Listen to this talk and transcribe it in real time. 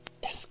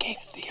the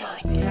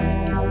Earth.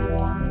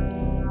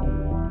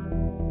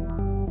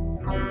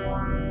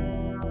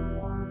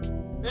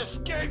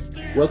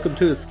 Welcome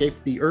to Escape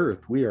the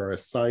Earth. We are a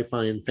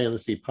sci-fi and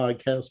fantasy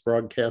podcast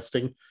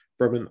broadcasting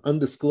from an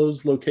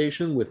undisclosed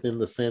location within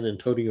the San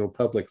Antonio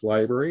Public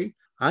Library.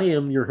 I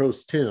am your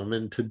host, Tim,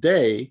 and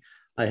today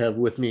I have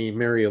with me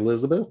Mary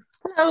Elizabeth,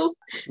 hello,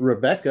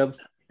 Rebecca,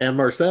 and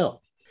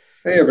Marcel.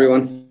 Hey,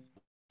 everyone.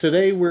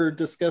 Today we're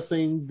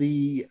discussing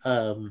the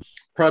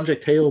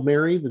Project Hail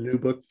Mary, the new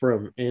book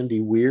from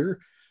Andy Weir.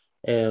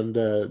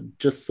 And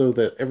just so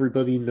that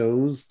everybody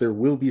knows, there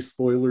will be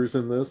spoilers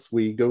in this.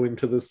 We go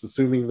into this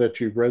assuming that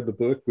you've read the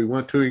book. We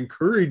want to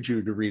encourage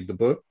you to read the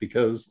book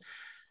because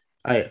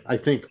I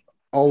think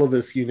all of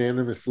us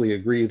unanimously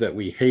agree that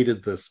we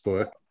hated this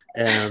book.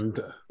 And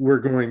we're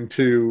going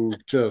to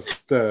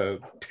just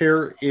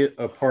tear it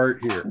apart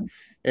here.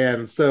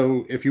 And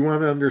so if you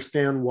want to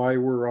understand why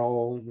we're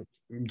all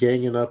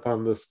ganging up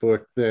on this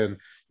book, then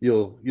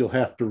you'll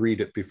have to read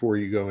it before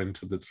you go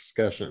into the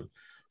discussion.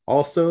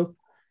 Also,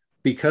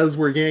 because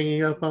we're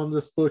ganging up on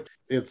this book,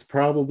 it's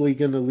probably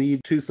going to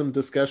lead to some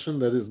discussion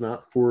that is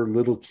not for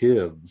little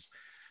kids.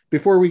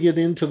 Before we get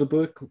into the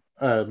book,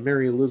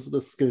 Mary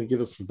Elizabeth's going to give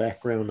us some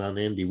background on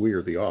Andy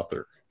Weir, the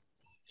author.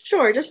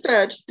 Sure, just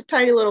a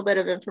tiny little bit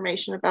of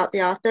information about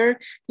the author.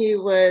 He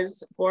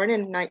was born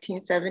in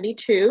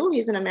 1972.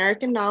 He's an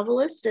American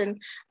novelist and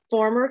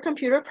former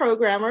computer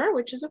programmer,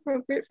 which is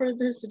appropriate for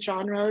this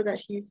genre that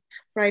he's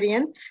writing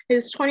in.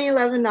 His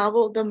 2011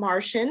 novel, The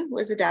Martian,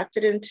 was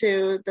adapted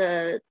into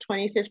the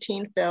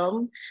 2015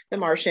 film, The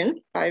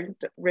Martian, by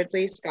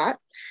Ridley Scott.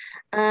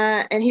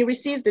 And he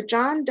received the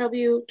John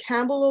W.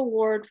 Campbell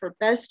Award for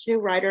Best New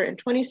Writer in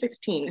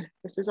 2016.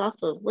 This is off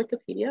of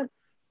Wikipedia.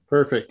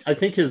 Perfect. I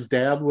think his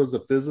dad was a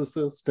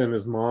physicist and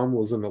his mom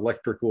was an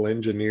electrical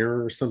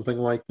engineer or something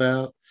like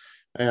that.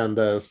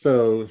 And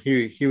so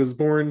he was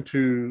born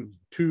to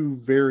two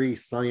very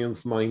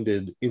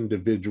science-minded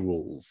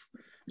individuals,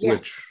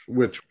 yes,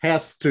 which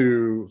has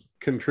to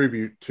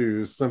contribute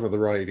to some of the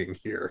writing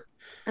here.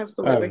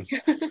 Absolutely.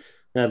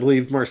 I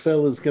believe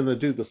Marcel is going to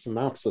do the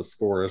synopsis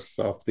for us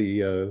off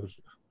the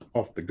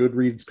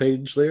Goodreads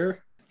page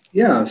there.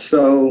 Yeah,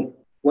 so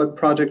what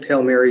Project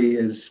Hail Mary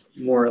is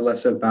more or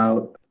less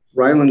about,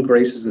 Ryland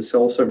Grace is the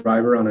sole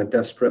survivor on a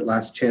desperate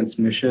last chance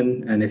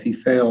mission, and if he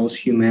fails,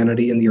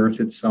 humanity and the Earth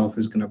itself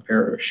is going to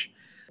perish.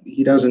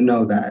 He doesn't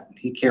know that.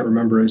 He can't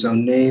remember his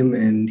own name,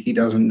 and he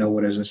doesn't know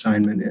what his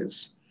assignment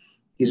is.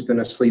 He's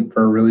been asleep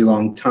for a really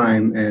long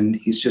time, and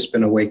he's just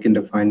been awakened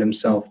to find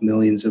himself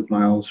millions of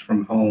miles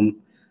from home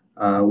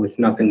with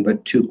nothing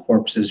but two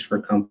corpses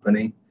for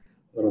company.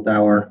 Little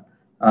dour.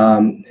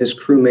 His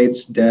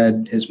crewmate's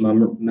dead, his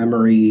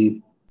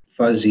memory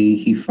fuzzy.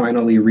 He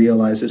finally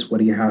realizes what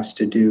he has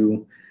to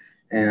do,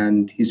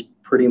 and he's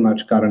pretty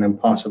much got an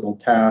impossible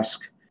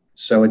task.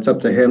 So it's up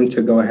to him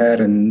to go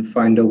ahead and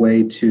find a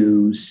way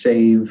to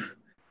save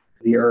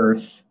the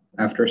Earth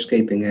after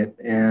escaping it.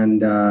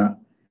 And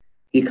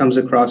he comes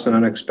across an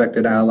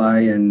unexpected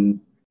ally and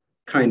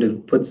kind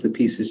of puts the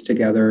pieces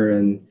together.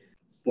 And,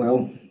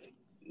 well,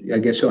 I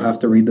guess you'll have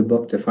to read the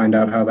book to find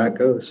out how that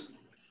goes.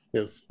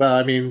 Yes. Well,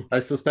 I mean, I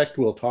suspect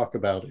we'll talk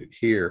about it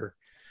here.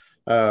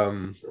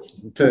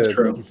 That's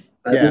true.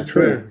 That'd be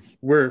true.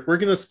 We're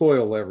going to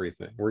spoil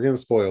everything. We're going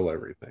to spoil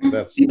everything.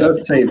 He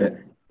does save it.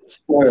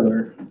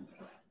 Spoiler.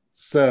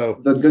 So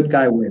the good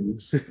guy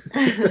wins.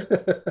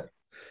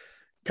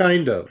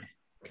 Kind of.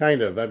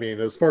 I mean,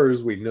 as far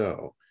as we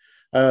know.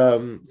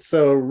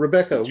 So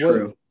Rebecca,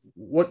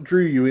 what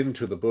drew you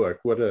into the book?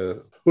 What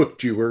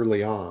hooked you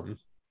early on?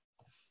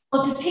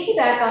 Well, to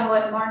piggyback on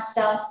what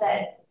Marcel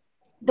said,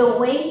 the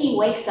way he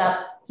wakes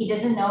up, he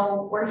doesn't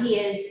know where he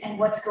is and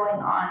what's going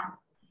on.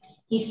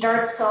 He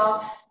starts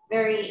off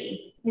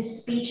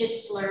his speech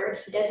is slurred.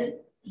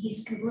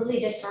 He's completely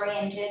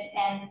disoriented.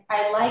 And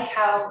I like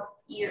how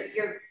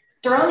you're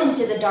thrown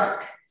into the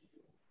dark,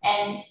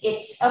 and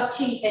it's up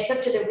to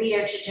the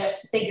reader to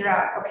just figure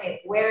out,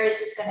 okay, where is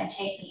this going to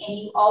take me? And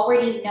you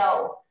already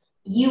know,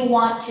 you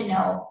want to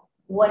know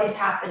what is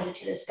happening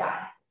to this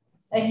guy.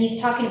 And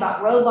he's talking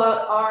about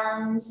robot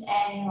arms,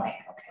 and you're like,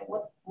 okay,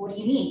 what do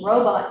you mean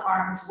robot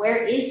arms?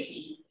 Where is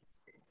he?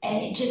 And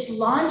it just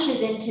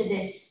launches into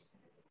this,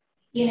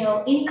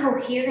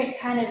 incoherent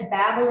kind of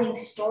babbling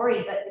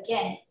story. But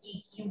again,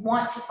 you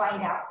want to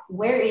find out,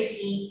 where is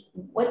he?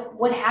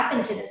 What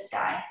happened to this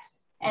guy?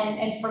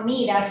 And for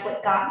me, that's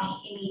what got me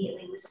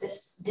immediately, was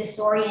this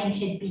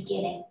disoriented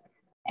beginning.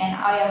 And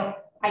I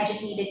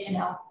just needed to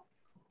know.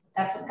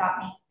 That's what got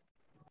me.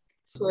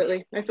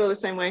 Absolutely. I feel the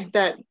same way.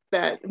 That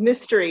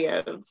mystery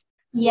of,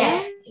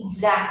 yes,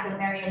 exactly,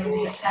 Mary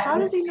Elizabeth. How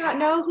does he not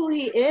know who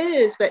he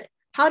is? But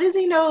how does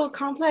he know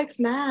complex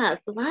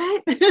math?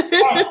 What?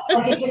 Yes,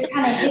 like it just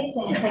kind of hits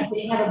him. It's like,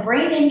 did he have a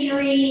brain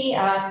injury?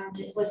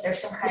 Was there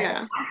some kind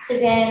of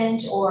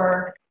accident,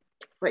 or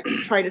like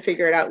trying to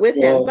figure it out with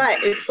him?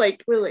 But it's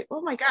like, really, oh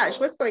my gosh,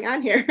 what's going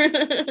on here?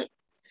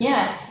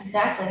 Yes,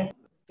 exactly.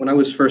 When I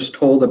was first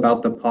told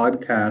about the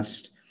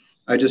podcast,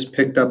 I just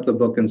picked up the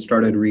book and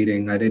started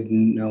reading. I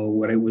didn't know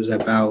what it was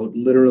about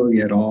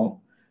literally at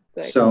all.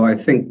 Good. So I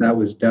think that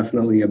was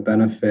definitely a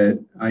benefit.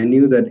 I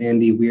knew that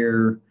Andy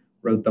Weir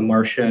wrote The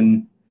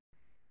Martian,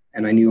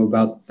 and I knew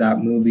about that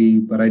movie,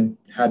 but I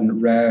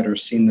hadn't read or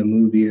seen the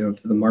movie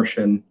of The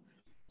Martian.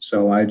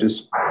 So I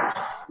just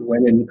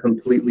went in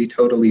completely,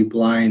 totally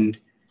blind.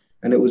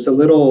 And it was a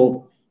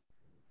little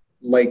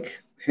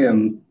like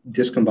him,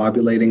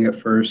 discombobulating at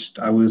first.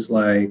 I was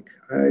like,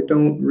 I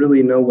don't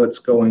really know what's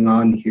going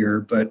on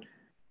here, but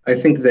I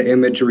think the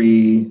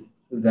imagery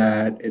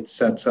that it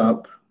sets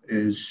up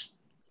is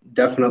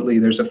definitely,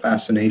 there's a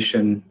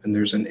fascination and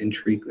there's an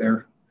intrigue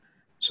there.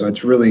 So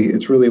it's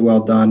really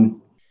well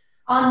done.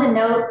 On the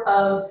note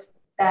of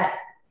that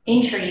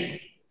intrigue,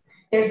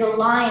 there's a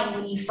line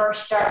when you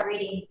first start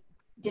reading,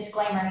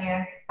 disclaimer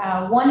here,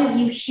 one of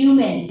you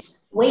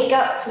humans, wake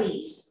up,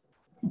 please.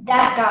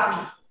 That got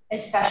me,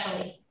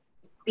 especially,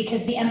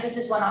 because the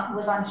emphasis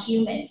was on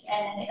humans,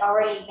 and it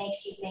already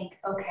makes you think,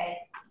 okay,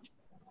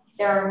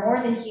 there are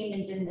more than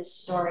humans in this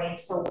story,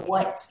 so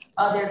what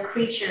other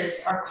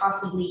creatures are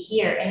possibly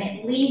here? And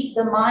it leaves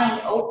the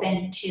mind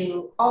open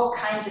to all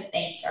kinds of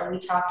things. Are we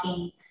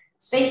talking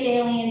space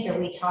aliens? Are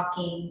we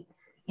talking,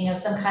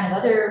 some kind of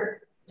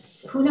other,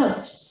 who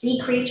knows, sea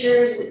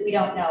creatures? We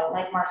don't know.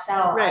 Like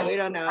Marcel, Right, we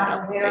don't know.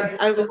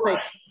 I was like,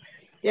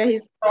 yeah,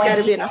 he's got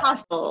to be in a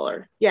hospital,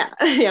 or yeah,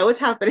 what's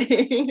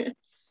happening?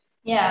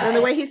 Yeah. And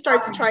the way he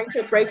starts trying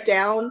to break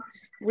down,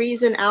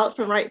 reason out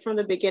from right from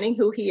the beginning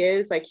who he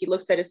is, like he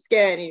looks at his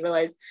skin, and he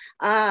realizes,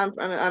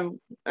 I'm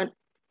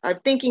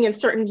thinking in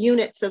certain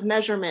units of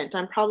measurement.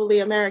 I'm probably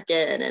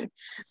American, and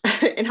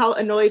and how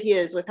annoyed he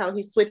is with how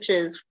he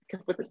switches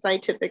with the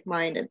scientific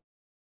mind, and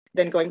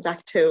then going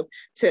back to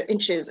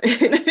inches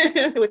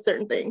with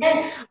certain things.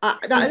 Yes,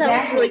 that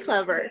was really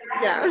clever.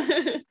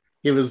 Yeah.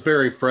 He was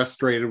very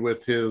frustrated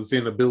with his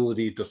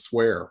inability to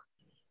swear.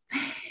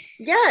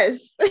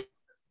 Yes.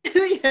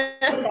 Yes,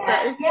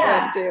 that was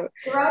fun too.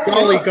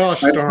 Golly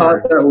gosh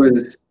darn.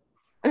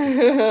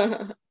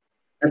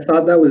 I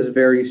thought that was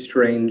very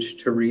strange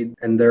to read,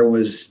 and there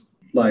was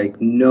like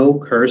no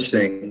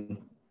cursing.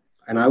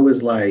 And I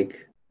was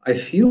like, I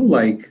feel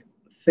like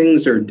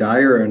things are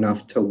dire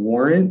enough to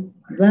warrant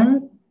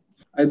that.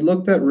 I'd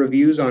looked at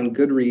reviews on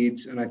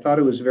Goodreads, and I thought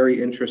it was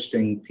very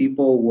interesting.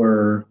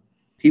 People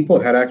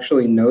had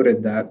actually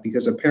noted that,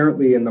 because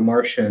apparently in The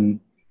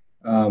Martian,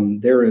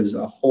 there is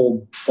a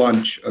whole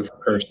bunch of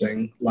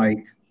cursing,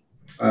 like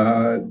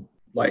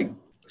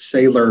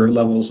sailor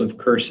levels of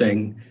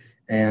cursing,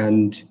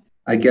 and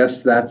I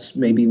guess that's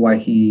maybe why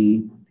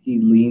he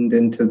leaned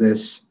into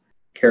this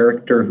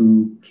character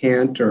who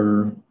can't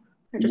or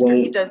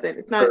won't. He doesn't.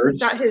 It's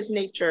not his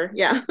nature.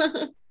 Yeah.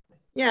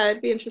 Yeah,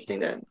 it'd be interesting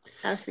to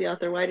ask the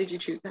author, why did you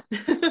choose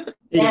that?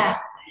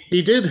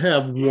 He did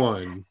have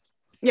one.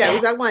 Yeah, it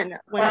was that one.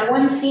 That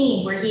one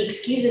scene where he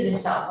excuses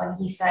himself when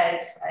he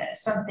says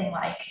something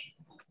like,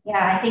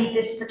 yeah, I think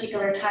this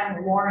particular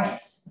time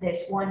warrants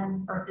this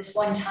one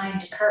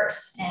time to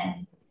curse.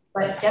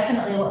 But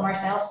definitely what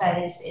Marcel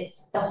said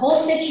is the whole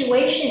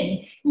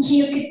situation,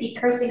 you could be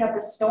cursing up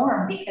a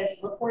storm, because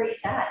look where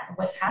he's at and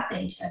what's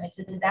happening to him. It's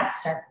a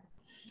disaster.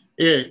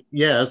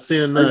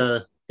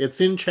 It's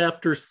in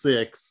chapter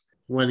 6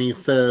 when he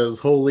says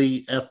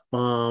holy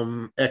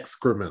F-bomb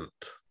excrement.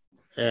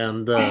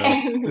 And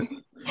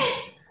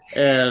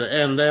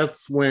and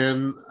that's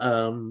when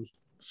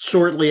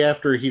shortly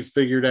after he's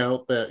figured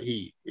out that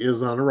he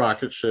is on a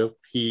rocket ship,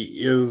 he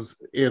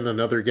is in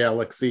another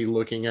galaxy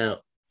looking at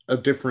a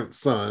different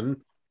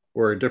sun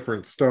or a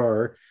different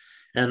star.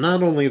 And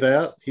not only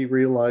that, he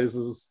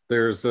realizes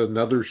there's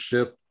another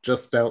ship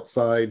just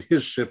outside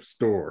his ship's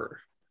door.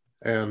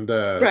 And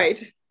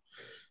right.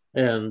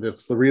 And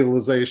it's the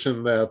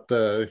realization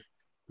that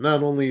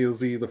not only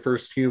is he the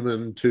first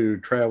human to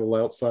travel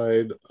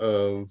outside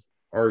of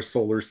our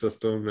solar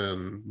system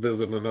and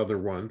visit another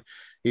one,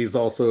 he's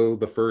also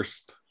the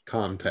first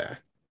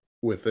contact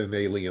with an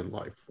alien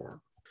life form.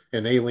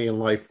 An alien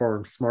life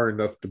form smart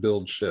enough to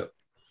build ship.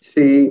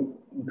 See,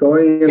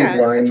 going in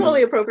blind,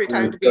 totally appropriate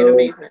time to be in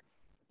amazement.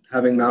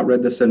 Having not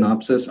read the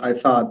synopsis, I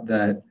thought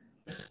that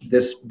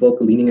this book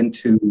leaning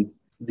into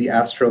the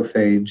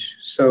astrophage.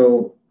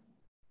 So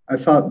I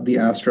thought the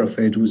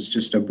astrophage was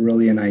just a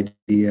brilliant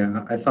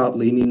idea. I thought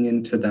leaning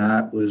into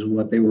that was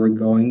what they were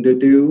going to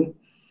do.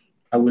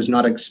 I was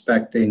not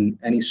expecting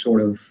any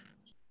sort of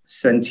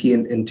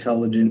sentient,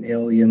 intelligent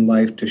alien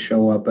life to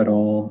show up at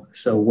all.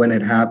 So when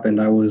it happened,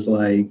 I was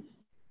like,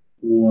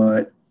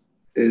 what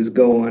is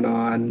going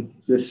on?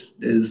 This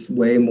is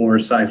way more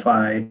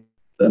sci-fi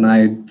than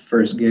I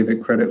first gave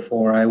it credit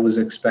for. I was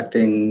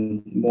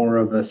expecting more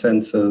of a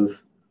sense of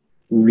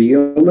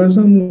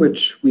realism,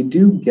 which we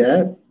do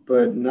get,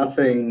 but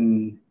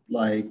nothing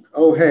like,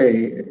 oh,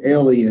 hey,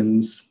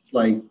 aliens,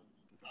 like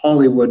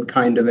Hollywood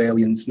kind of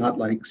aliens, not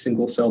like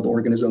single-celled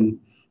organism,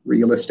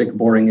 realistic,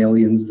 boring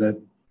aliens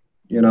that,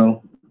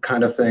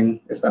 kind of thing,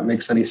 if that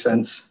makes any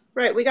sense.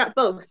 Right, we got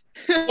both.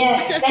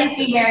 Yes, thank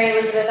you, Mary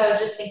Elizabeth. I was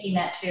just thinking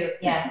that too.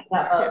 Yeah, we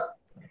got both.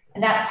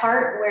 And that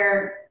part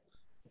where,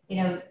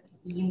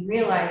 you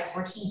realize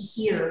where he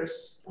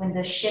hears when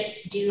the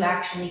ships do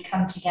actually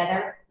come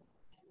together,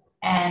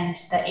 and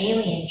the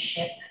alien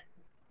ship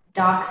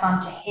docks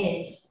onto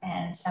his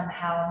and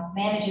somehow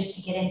manages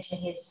to get into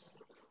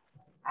his,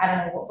 I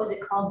don't know, what was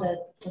it called?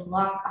 The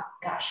lock, oh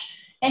gosh.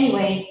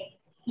 Anyway,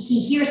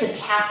 he hears a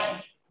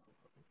tapping.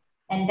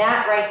 And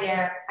that right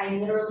there, I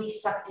literally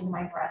sucked in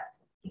my breath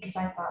because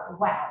I thought,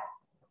 wow,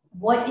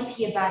 what is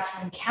he about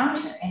to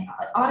encounter? And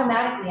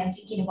automatically I'm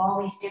thinking of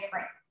all these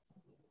different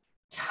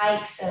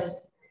types of,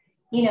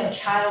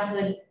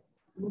 childhood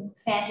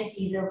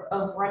fantasies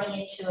of running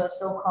into a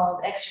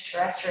so-called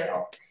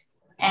extraterrestrial.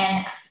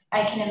 And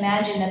I can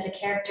imagine that the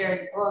character in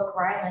the book,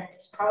 Ryland,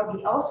 is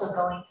probably also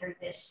going through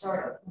this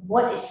sort of,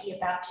 what is he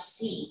about to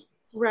see?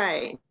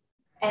 Right.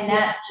 And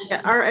that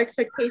just... our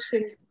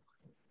expectations.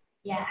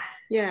 Yeah.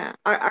 Yeah.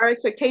 Our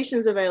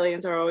expectations of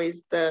aliens are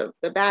always the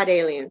bad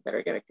aliens that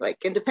are going to,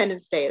 like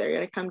Independence Day, they're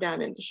going to come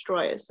down and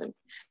destroy us. And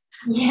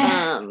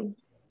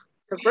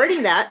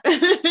subverting that,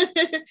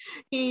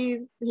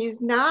 he's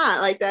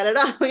not like that at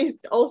all. He's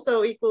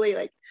also equally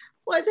like,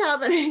 what's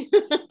happening?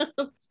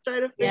 Let's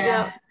try to figure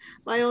out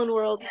my own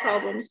world's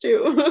problems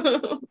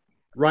too.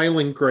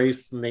 Ryland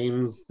Grace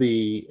names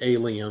the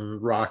alien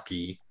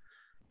Rocky,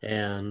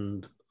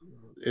 and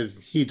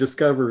he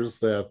discovers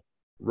that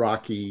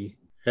Rocky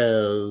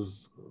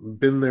has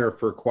been there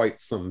for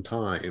quite some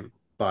time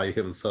by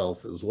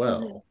himself as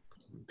well. Mm-hmm.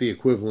 The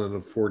equivalent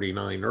of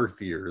 49 Earth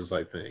years,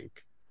 I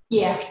think.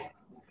 Yeah.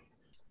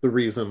 The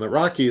reason that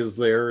Rocky is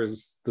there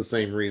is the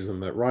same reason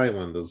that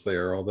Ryland is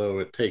there, although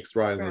it takes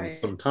Ryland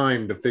some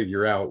time to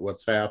figure out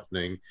what's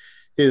happening.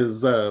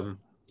 The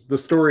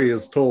story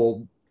is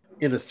told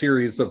in a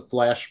series of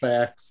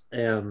flashbacks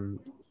and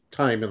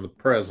time in the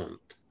present.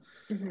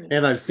 Mm-hmm.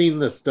 And I've seen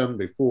this done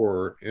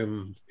before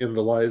in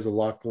the Lies of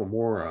Locke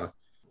Lamora.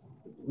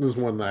 This is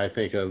one that I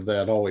think of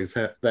that always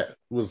that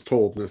was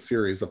told in a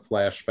series of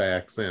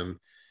flashbacks and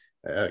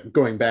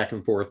going back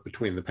and forth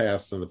between the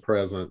past and the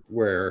present,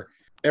 where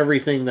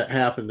everything that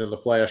happened in the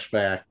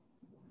flashback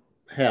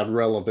had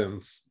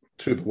relevance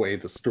to the way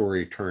the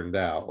story turned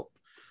out.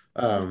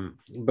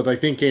 But I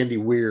think Andy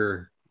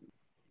Weir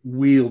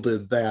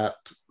wielded that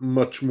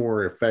much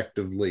more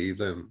effectively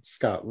than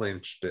Scott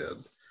Lynch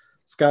did.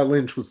 Scott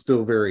Lynch was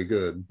still very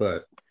good,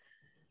 but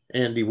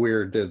Andy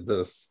Weir did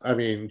this. I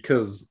mean,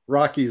 because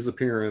Rocky's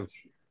appearance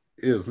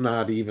is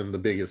not even the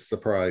biggest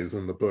surprise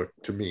in the book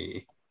to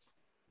me.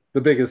 The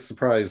biggest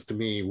surprise to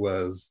me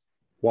was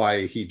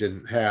why he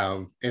didn't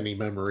have any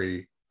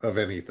memory of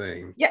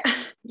anything.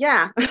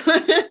 Yeah.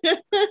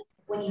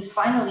 When you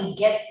finally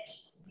get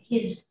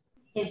his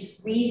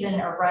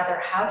reason, or rather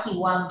how he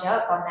wound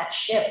up on that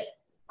ship,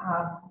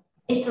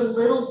 it's a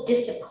little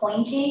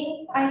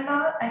disappointing, I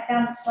thought. I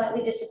found it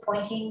slightly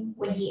disappointing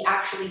when he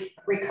actually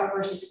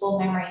recovers his full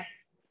memory,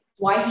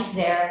 why he's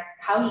there,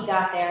 how he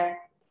got there,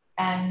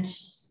 and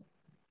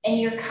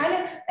you're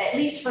kind of, at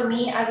least for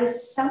me, I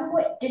was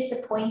somewhat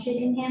disappointed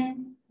in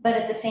him, but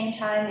at the same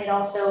time, it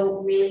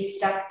also really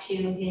stuck to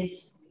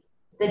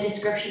the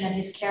description of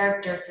his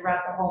character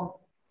throughout the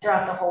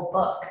whole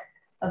book,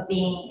 of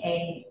being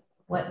a,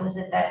 what was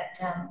it that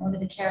one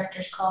of the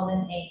characters called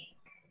him,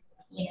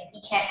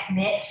 he can't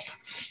commit.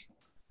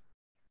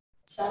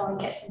 So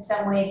I guess in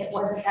some ways it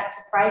wasn't that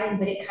surprising,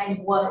 but it kind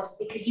of was,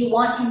 because you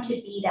want him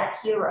to be that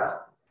hero.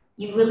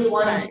 You really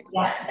want him to be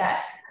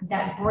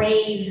that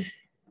brave,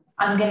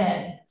 I'm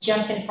gonna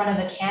jump in front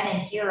of a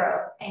cannon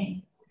hero.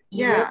 And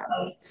you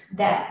realize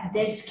that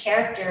this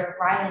character,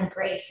 Ryland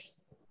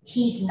Grace,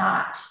 he's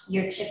not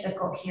your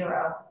typical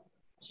hero.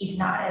 He's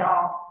not at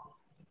all.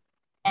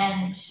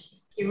 And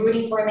you're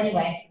rooting for him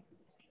anyway.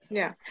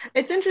 Yeah,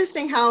 it's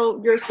interesting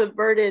how you're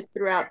subverted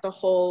throughout the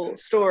whole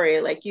story.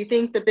 Like, you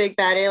think the big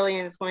bad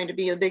alien is going to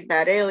be a big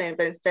bad alien,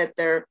 but instead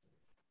they're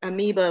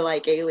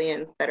amoeba-like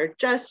aliens that are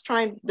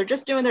they're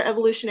just doing their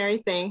evolutionary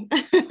thing.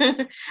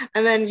 And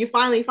then you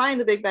finally find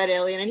the big bad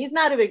alien, and he's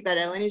not a big bad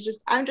alien.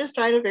 I'm just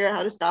trying to figure out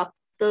how to stop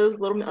those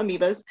little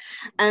amoebas.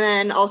 And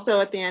then also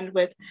at the end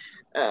with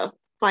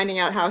finding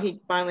out how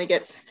he finally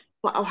gets,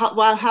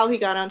 how he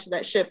got onto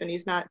that ship, and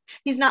he's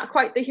not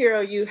quite the hero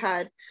you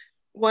had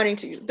wanting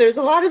to. There's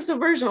a lot of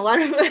subversion, a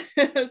lot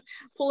of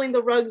pulling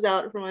the rugs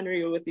out from under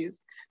you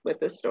with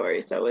this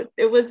story. So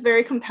it was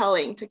very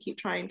compelling to keep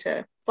trying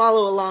to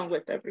follow along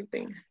with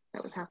everything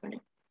that was happening.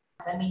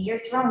 I mean, you're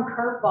throwing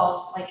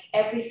curveballs like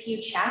every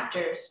few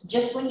chapters.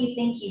 Just when you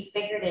think you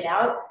figured it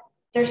out,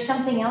 there's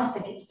something else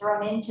that gets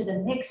thrown into the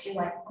mix. You're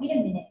like, wait a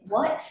minute,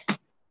 what?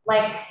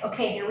 Like,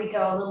 okay, here we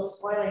go, a little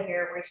spoiler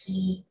here, where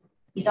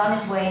he's on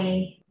his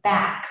way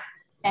back,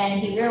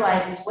 and he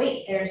realizes,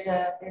 wait, there's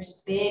a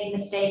big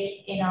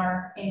mistake in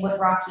what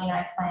Rocky and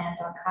I planned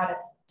on how to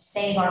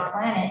save our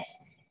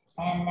planets.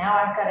 And now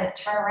I've got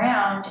to turn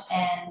around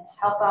and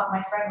help out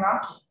my friend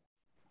Rocky.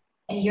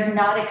 And you're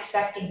not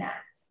expecting that.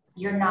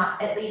 You're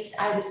not, at least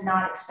I was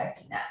not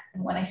expecting that.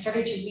 And when I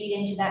started to read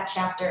into that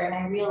chapter and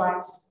I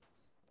realized,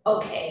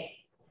 okay,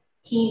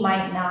 he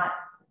might not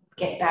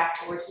get back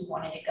to where he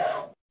wanted to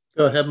go.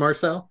 Go ahead,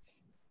 Marcel.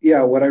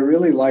 Yeah, what I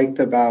really liked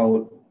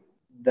about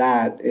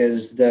that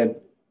is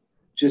that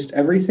just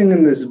everything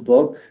in this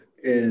book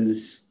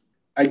is,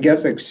 I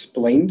guess,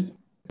 explained.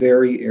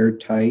 very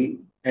airtight.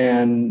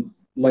 And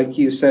like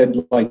you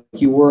said, like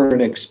you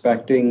weren't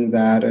expecting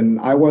that, and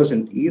I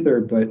wasn't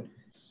either, but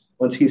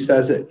once he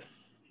says it,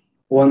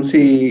 once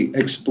he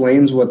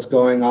explains what's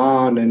going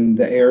on and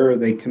the error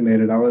they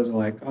committed, I was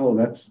like, oh,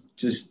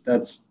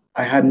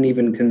 I hadn't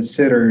even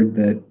considered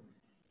that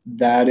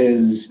that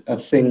is a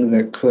thing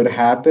that could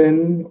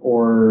happen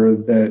or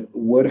that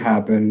would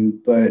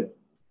happen, but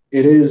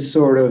it is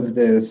sort of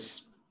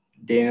this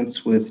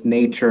dance with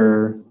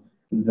nature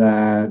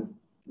that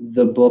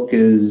the book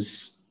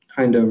is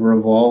kind of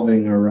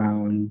revolving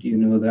around. You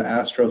know, the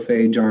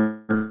astrophage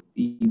aren't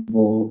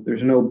evil.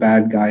 There's no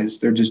bad guys.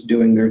 They're just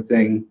doing their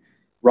thing.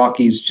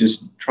 Rocky's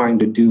just trying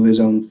to do his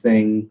own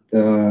thing.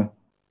 The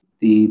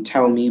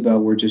Talmiba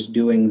were just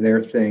doing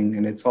their thing,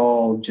 and it's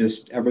all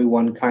just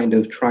everyone kind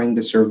of trying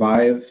to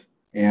survive.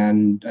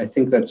 And I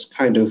think that's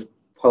kind of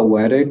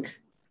poetic,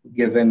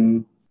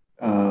 given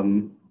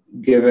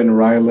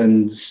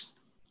Ryland's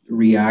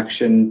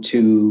reaction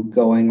to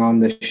going on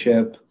the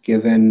ship,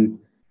 given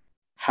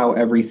how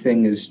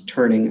everything is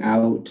turning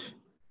out.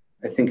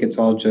 I think it's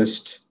all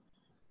just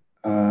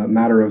a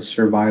matter of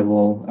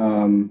survival.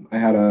 I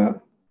had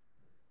a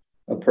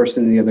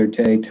person the other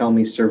day tell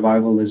me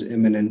survival is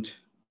imminent.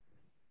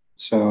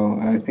 So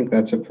I think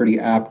that's a pretty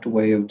apt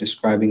way of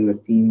describing the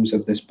themes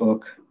of this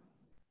book.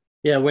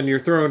 Yeah, when you're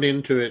thrown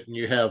into it and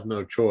you have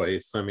no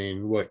choice, I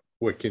mean, what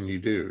can you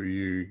do?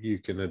 You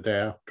can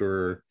adapt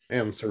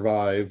and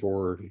survive,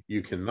 or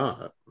you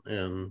cannot.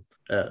 And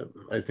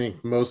I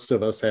think most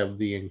of us have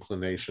the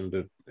inclination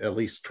to at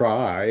least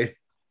try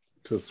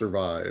to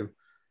survive.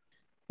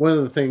 One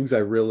of the things I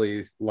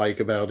really like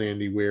about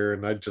Andy Weir,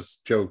 and I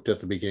just joked at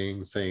the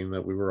beginning saying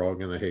that we were all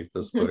going to hate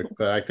this book,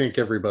 but I think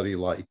everybody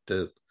liked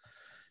it.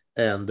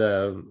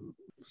 And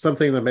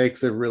something that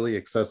makes it really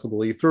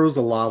accessible. He throws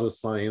a lot of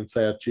science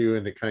at you,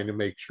 and it kind of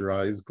makes your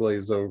eyes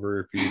glaze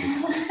over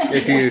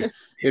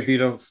if you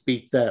don't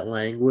speak that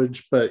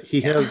language. But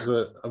he has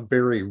a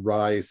very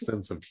wry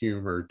sense of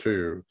humor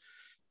too.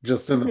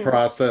 Just in the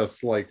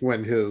process, like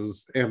when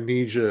his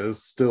amnesia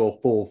is still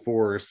full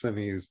force, and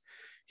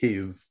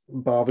he's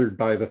bothered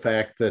by the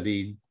fact that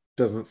he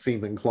doesn't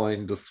seem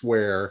inclined to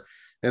swear,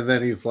 and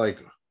then he's like,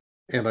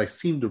 and I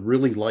seem to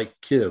really like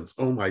kids.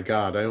 Oh my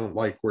God, I don't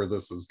like where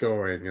this is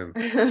going.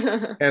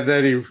 And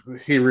then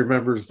he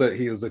remembers that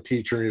he was a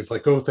teacher. And he's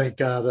like, oh, thank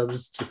God,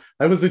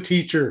 I was a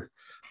teacher.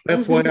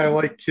 That's why I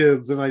like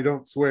kids and I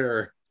don't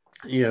swear.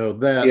 You know,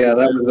 that. Yeah,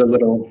 that was a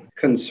little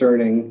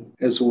concerning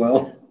as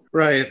well.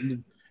 Right.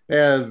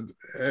 And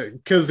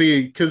because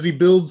he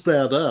builds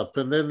that up.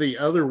 And then the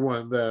other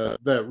one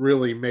that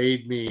really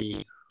made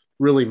me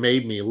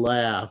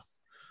laugh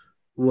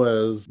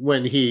was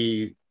when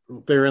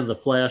they're in the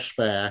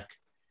flashback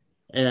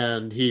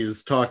and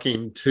he's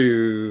talking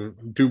to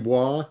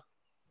Dubois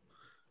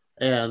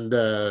and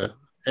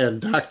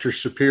Dr.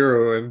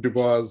 Shapiro, and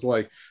Dubois is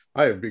like,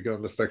 I have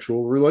begun a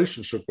sexual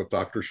relationship with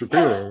Dr.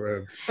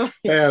 Shapiro.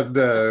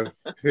 And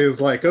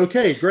he's like,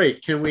 okay,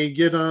 great. Can we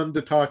get on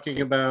to talking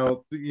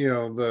about,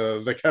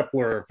 the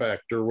Kepler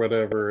effect or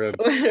whatever? And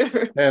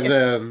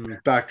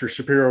then Dr.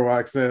 Shapiro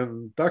walks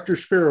in. Dr.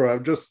 Shapiro,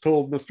 I've just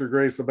told Mr.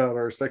 Grace about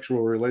our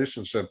sexual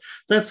relationship.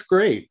 That's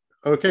great.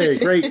 Okay,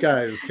 great,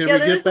 guys. Can we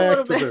get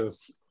back to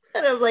this?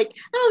 And I'm like,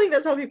 I don't think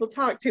that's how people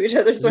talk to each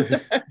other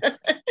sometimes.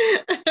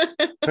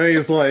 And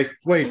he's like,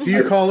 wait, do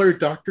you call her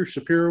Dr.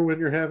 Shapiro when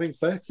you're having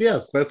sex?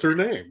 Yes, that's her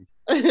name.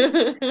 I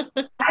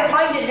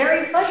find it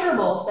very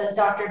pleasurable, says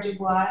Dr.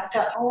 Dubois.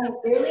 Oh,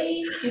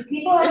 really? Do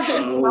people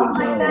actually talk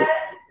like that?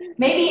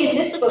 Maybe in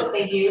this book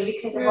they do,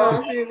 because of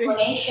all the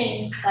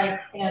explanation, like,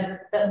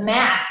 the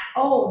math.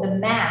 Oh, the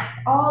math.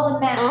 All the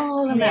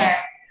math in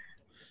there.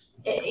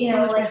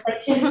 Like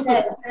Tim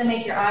said, it's going to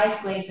make your eyes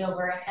glaze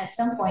over. And at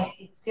some point,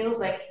 it feels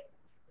like,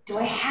 do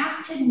I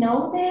have to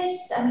know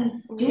this? I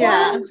mean,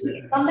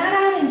 I'm not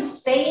out in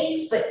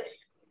space, but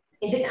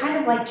is it kind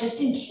of like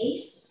just in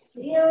case?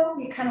 You're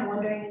kind of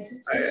wondering, is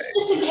it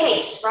just in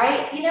case,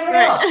 right? You never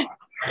know.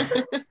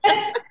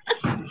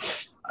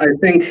 I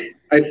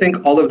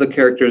think all of the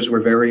characters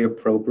were very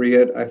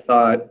appropriate. I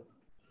thought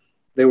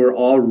they were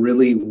all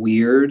really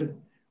weird.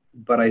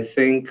 But I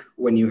think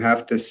when you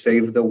have to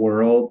save the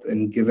world,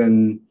 and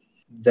given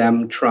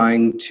them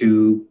trying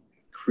to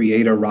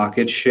create a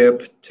rocket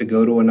ship to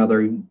go to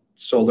another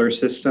solar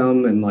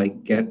system and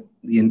like get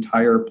the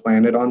entire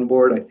planet on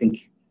board, I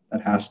think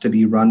that has to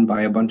be run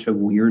by a bunch of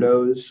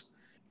weirdos.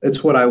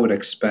 That's what I would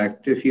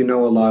expect. If you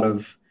know a lot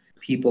of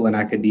people in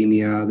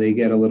academia, they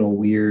get a little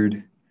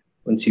weird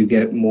once you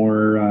get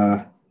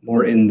more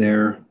in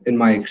there. In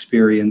my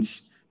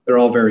experience, they're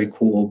all very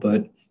cool,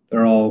 but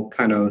they're all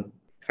kind of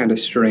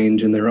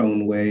strange in their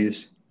own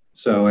ways.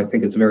 So I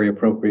think it's very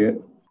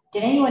appropriate.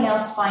 Did anyone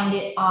else find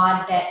it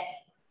odd that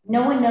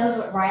no one knows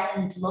what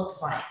Ryland looks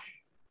like?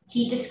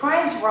 He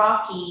describes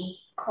Rocky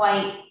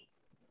quite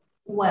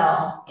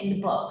well in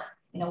the book,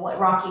 what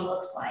Rocky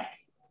looks like,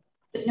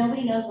 but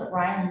nobody knows what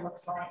Ryland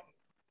looks like.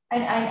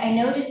 I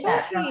noticed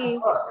that from the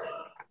book.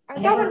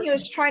 I thought when he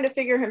was trying to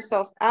figure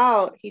himself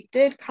out, he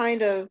did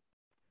kind of,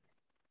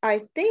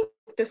 I think,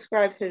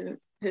 describe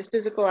his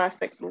physical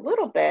aspects a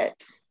little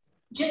bit.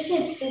 Just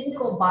his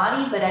physical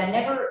body, but I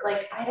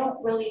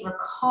don't really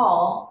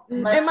recall.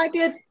 Unless... It might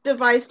be a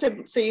device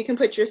so you can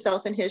put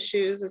yourself in his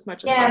shoes as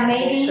much as possible.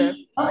 possible.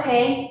 Maybe.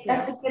 Okay,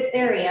 that's a good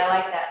theory. I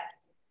like that.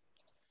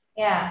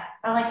 Yeah,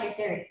 I like your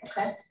theory.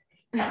 Okay,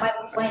 that might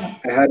explain it.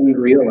 I hadn't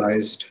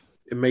realized.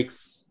 It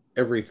makes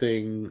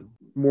everything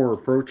more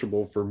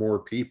approachable for more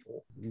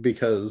people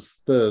because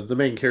the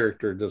main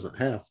character doesn't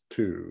have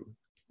to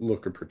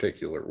look a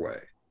particular way.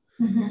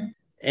 Mm-hmm.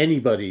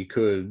 Anybody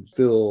could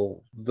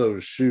fill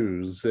those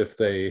shoes if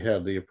they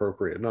had the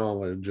appropriate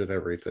knowledge and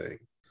everything.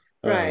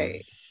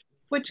 Right.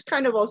 Which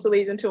kind of also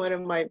leads into one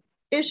of my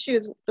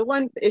issues. The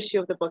one issue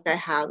of the book I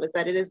have is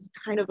that it is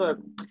kind of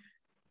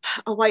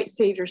a white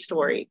savior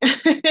story.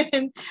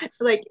 And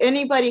like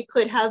anybody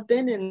could have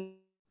been in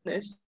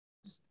this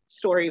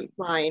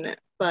storyline,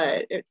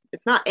 but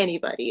it's not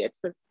anybody.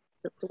 It's a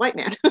white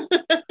man.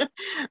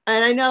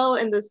 And I know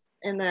in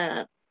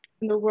the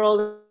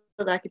world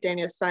of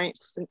academia,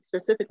 science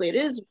specifically, it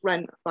is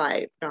run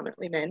by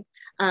predominantly men.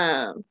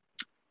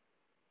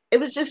 It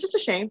was just a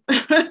shame.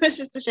 It's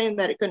just a shame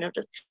that it couldn't have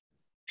just,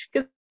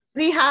 because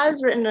he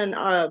has written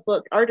a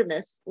book,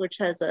 Artemis, which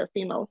has a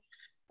female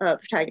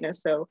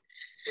protagonist. So,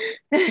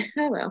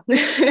 oh well.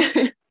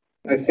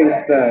 I think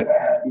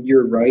that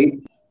you're right.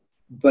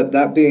 But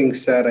that being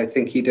said, I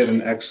think he did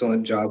an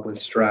excellent job with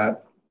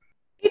Strat.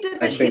 He did,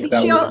 but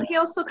he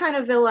also kind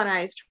of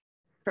villainized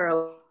her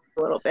a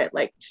little bit.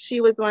 Like she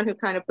was the one who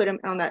kind of put him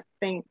on that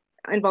thing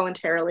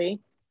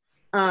involuntarily.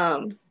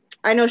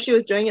 I know she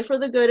was doing it for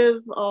the good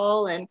of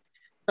all,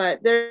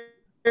 but there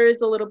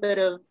is a little bit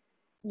of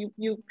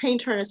you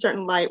paint her in a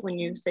certain light when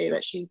you say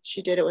that she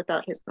did it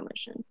without his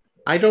permission.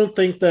 I don't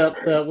think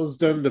that was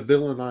done to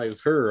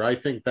villainize her. I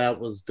think that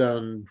was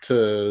done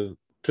to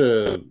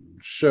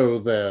show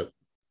that,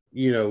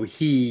 you know,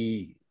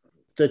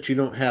 that you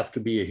don't have to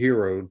be a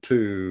hero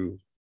to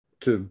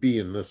be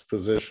in this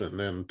position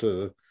and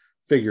to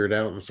figure it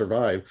out and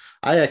survive.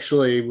 I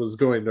actually was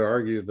going to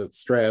argue that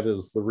Strat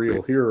is the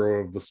real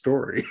hero of the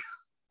story.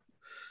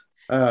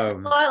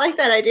 Well, I like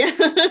that idea.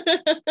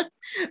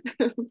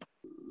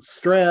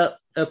 Strat,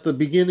 at the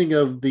beginning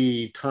of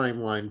the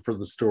timeline for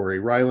the story,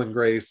 Ryland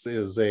Grace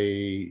is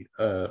a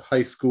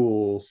high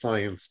school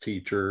science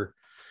teacher,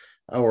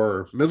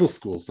 or middle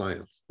school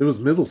science. It was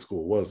middle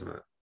school, wasn't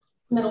it?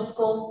 Middle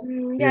school.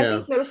 Yeah, I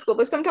think middle school,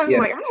 but sometimes I'm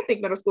like, I don't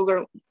think middle schools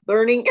are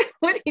learning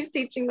what he's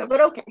teaching them,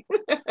 but okay.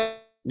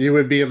 You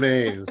would be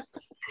amazed.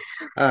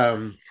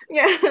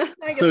 Yeah.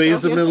 So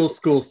he's a middle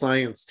school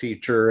science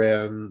teacher,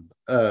 and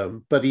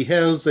but he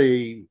has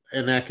an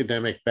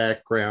academic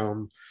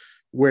background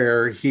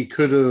where he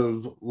could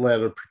have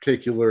led a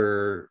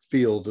particular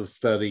field of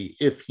study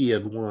if he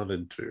had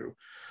wanted to.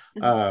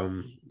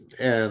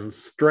 And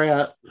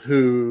Strat,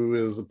 who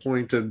is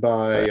appointed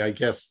by, I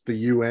guess, the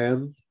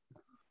UN,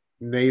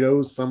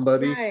 NATO,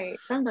 somebody. Right,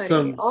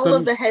 somebody. All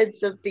of the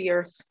heads of the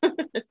earth.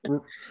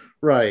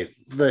 Right,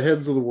 the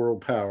heads of the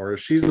world power.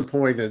 She's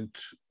appointed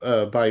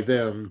by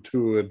them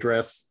to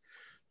address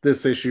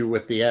this issue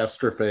with the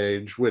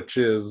astrophage, which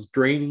is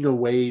draining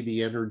away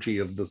the energy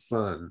of the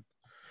sun.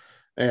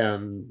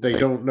 And they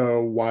don't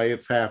know why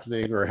it's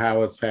happening or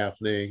how it's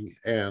happening.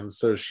 And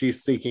so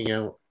she's seeking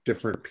out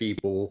different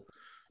people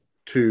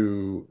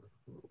to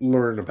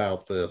learn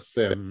about this.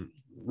 And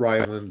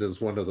Ryland is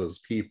one of those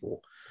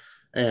people.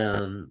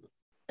 And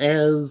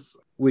as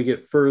we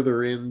get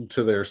further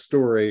into their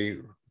story,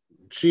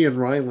 she and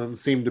Ryland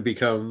seem to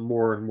become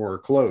more and more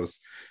close.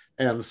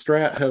 And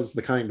Strat has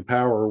the kind of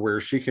power where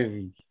she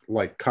can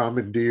like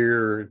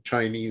commandeer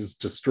Chinese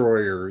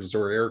destroyers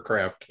or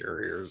aircraft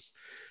carriers.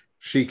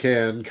 She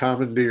can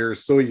commandeer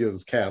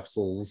Soyuz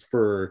capsules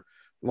for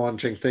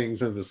launching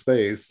things into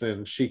space,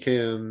 and she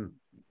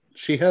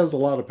has a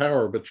lot of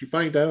power, but you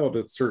find out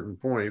at certain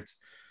points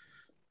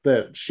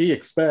that she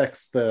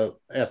expects that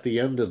at the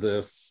end of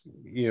this,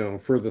 you know,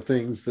 for the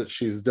things that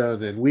she's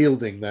done in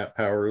wielding that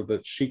power,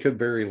 that she could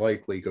very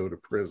likely go to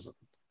prison.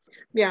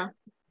 Yeah.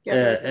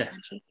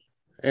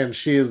 And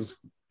she is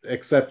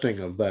accepting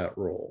of that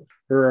role.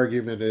 Her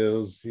argument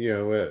is, you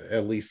know,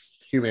 at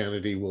least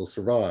humanity will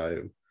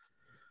survive.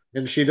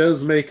 And she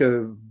does make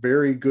a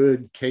very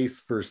good case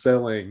for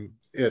selling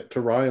it to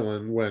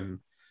Ryland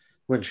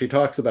when she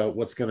talks about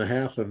what's going to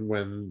happen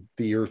when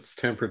the Earth's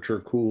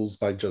temperature cools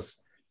by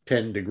just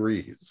 10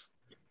 degrees.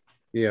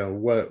 You know,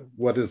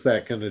 what is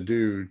that going to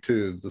do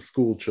to the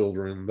school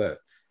children that,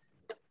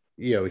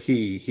 you know,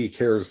 he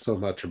cares so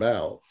much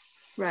about?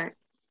 Right.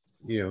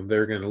 You know,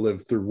 they're going to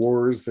live through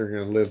wars, they're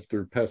going to live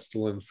through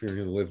pestilence, they're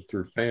going to live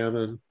through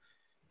famine,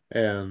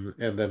 and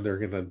then they're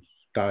going to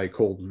die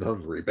cold and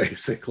hungry,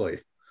 basically.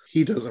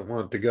 He doesn't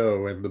want to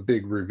go, and the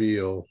big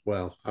reveal,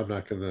 well, I'm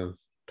not going to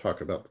talk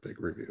about the big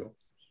reveal.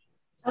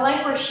 I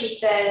like where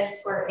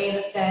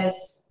Ava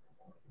says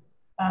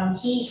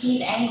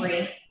he's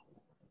angry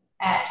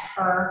at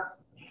her,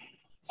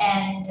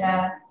 and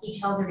he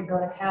tells her to go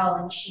to hell,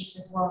 and she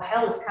says, well,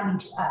 hell is coming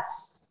to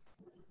us.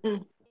 I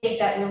think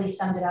that really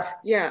summed it up.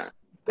 Yeah.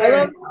 I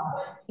love,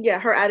 yeah,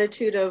 her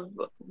attitude of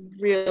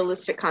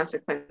realistic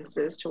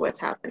consequences to what's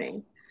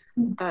happening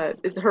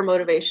is her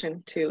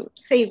motivation to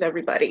save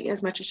everybody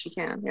as much as she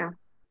can. Yeah.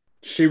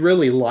 She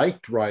really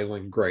liked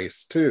Ryland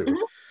Grace too,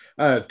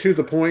 to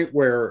the point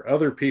where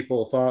other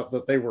people thought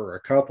that they were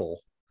a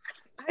couple,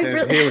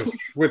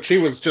 which he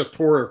was just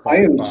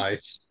horrified by.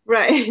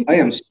 Right. I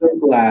am so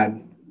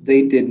glad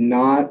they did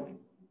not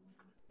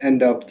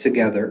end up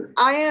together.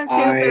 I am too.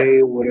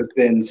 I would have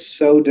been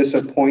so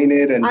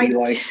disappointed and be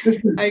like, this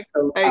is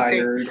so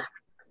tired.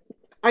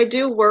 I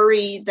do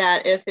worry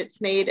that if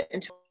it's made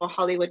into a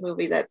Hollywood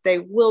movie, that they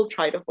will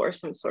try to force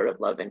some sort of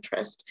love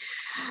interest.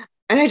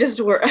 And I just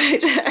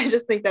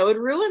think that would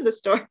ruin the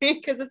story,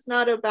 because it's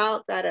not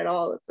about that at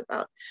all. It's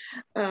about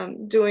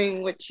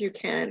doing what you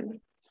can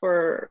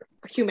for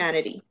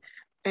humanity.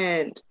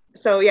 And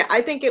so, yeah,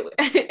 I think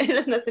it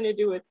has nothing to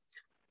do with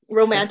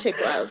romantic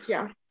love.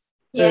 Yeah.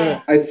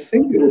 Yeah. I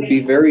think it would be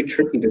very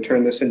tricky to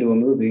turn this into a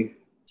movie.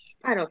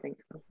 I don't think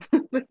so.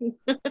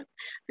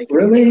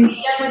 Really? It could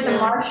be done with The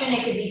Martian.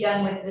 It could be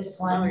done with this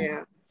one. Oh,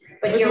 yeah.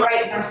 But you're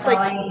right, Marcel,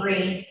 I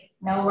agree.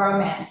 No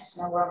romance.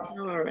 No romance.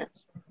 No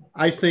romance.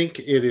 I think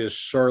it is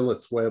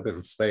Charlotte's Web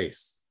in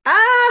space.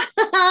 Oh.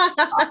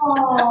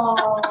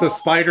 The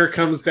spider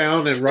comes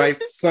down and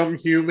writes some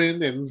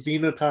human in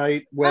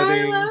xenotite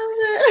wedding. I love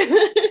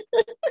it.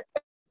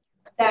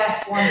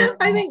 That's wonderful.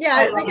 I think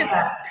it's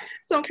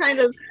some kind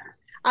of,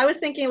 I was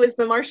thinking it was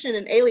The Martian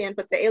and Alien,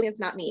 but the alien's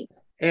not me.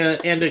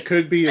 And it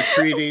could be a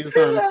treatise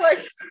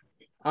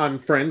on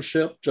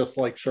friendship, just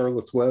like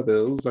Charlotte's Web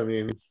is. I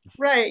mean,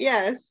 right?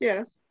 Yes.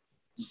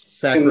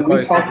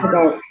 Sacrifice.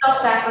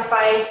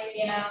 Self-sacrifice,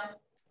 you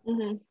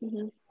know.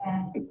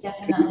 Yeah,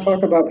 definitely. Can we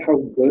talk about how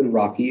good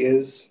Rocky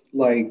is?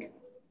 Like,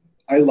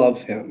 I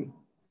love him.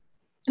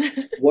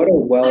 What a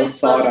well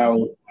thought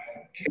out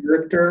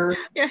character.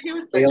 Yeah, he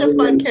was such a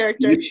fun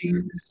character.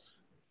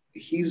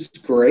 He's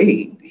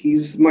great.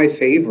 He's my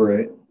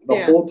favorite.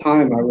 The whole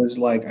time I was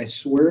like, I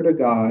swear to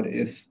God,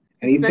 if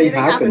anything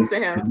happens to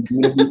him,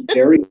 I'm going to be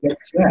very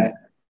upset.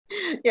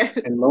 Yes.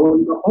 And lo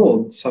and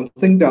behold,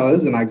 something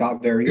does, and I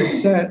got very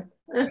upset,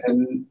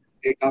 and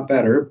it got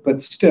better.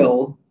 But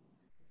still,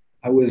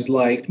 I was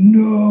like,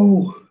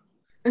 no.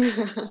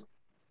 Did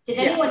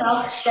anyone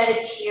else shed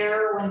a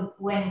tear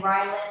when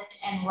Ryland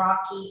and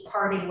Rocky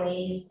parted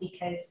ways?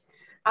 Because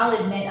I'll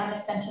admit I'm a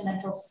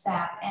sentimental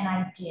sap, and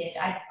I did.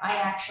 I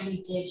actually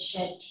did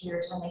shed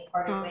tears when they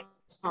parted ways.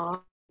 I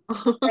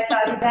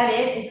thought, is that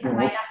it? Am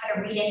I not going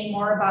to read any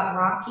more about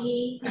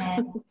Rocky?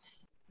 And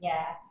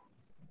yeah,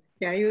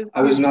 I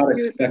was not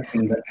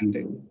expecting the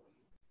ending.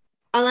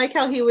 I like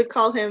how he would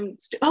call him.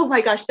 Oh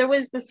my gosh, there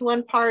was this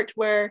one part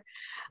where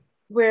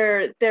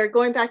they're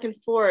going back and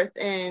forth,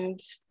 and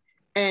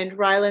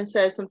Ryland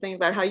says something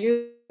about how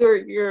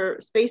you're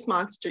a space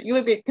monster. You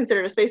would be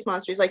considered a space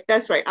monster. He's like,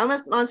 that's right, I'm a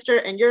monster,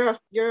 and you're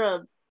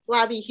a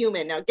flabby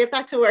human. Now get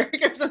back to work,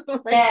 or something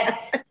like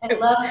that. I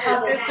love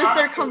how it's just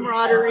their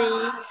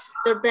camaraderie,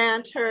 their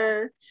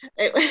banter.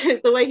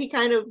 It's the way he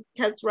kind of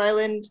kept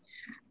Ryland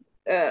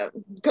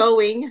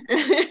going.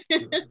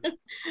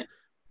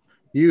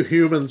 You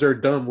humans are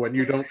dumb when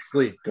you don't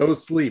sleep. Go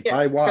sleep. Yes,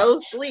 I watch. Go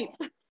sleep.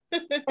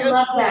 I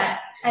love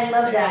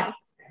that.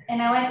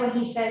 And I like when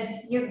he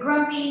says, you're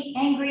grumpy,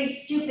 angry,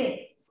 stupid.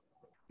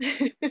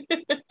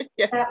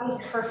 That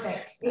was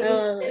perfect. It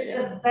was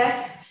the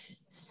best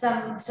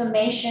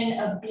summation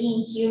of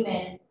being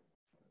human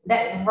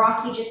that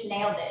Rocky just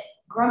nailed it.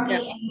 Grumpy,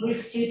 angry,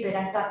 stupid.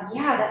 I thought,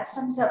 that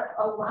sums up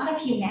a lot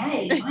of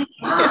humanity. My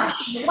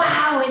gosh,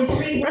 wow, in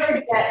 3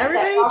 words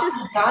everybody just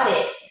got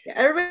it.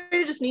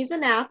 Everybody just needs a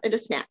nap and a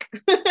snack.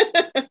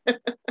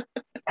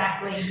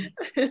 Exactly.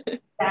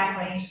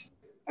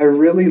 I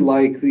really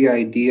like the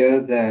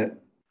idea that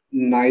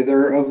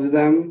neither of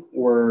them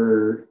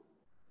were,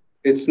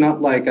 it's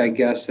not like, I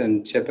guess,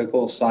 in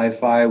typical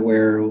sci-fi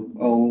where,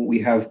 we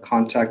have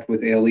contact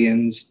with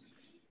aliens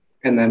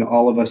and then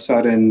all of a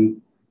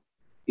sudden,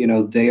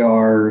 they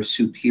are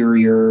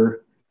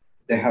superior,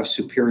 they have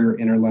superior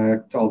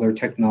intellect, all their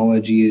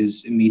technology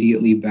is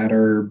immediately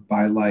better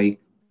by like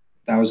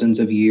thousands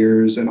of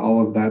years and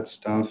all of that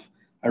stuff.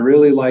 I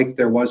really like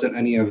there wasn't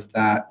any of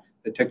that.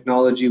 The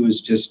technology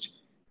was just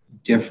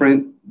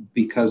different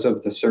because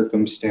of the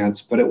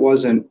circumstance, but it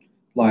wasn't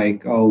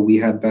like, we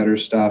had better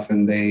stuff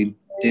and they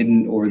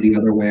didn't, or the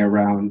other way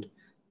around.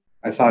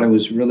 I thought it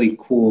was really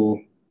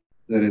cool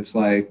that it's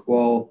like,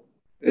 well,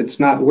 it's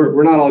not,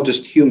 we're not all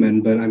just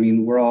human, but I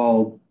mean, we're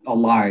all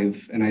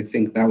alive. And I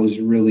think that was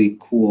really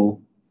cool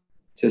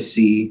to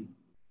see.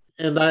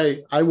 And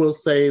I will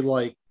say,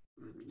 like,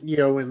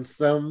 in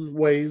some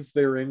ways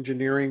their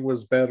engineering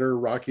was better.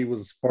 Rocky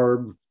was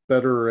far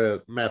better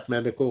at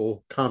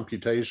mathematical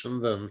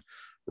computation than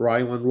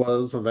Ryland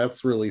was, and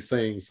that's really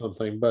saying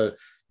something. But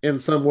in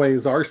some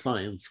ways our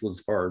science was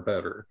far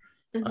better.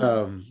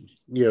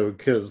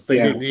 Because they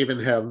didn't even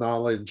have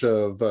knowledge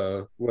of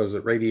was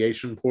it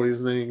radiation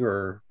poisoning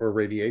or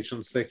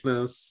radiation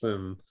sickness,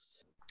 and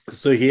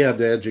so he had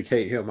to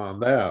educate him on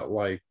that,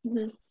 like,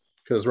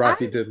 because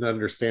Rocky didn't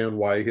understand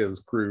why his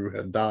crew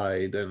had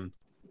died. And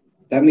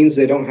That means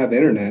they don't have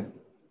internet.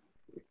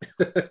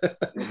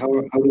 How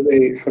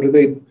do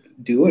they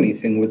do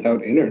anything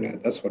without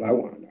internet? That's what I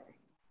want to know.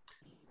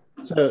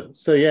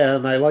 So yeah,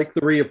 and I like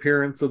the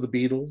reappearance of the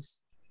Beatles.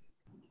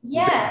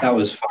 Yeah. That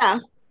was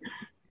fun.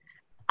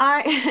 Yeah.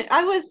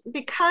 I was,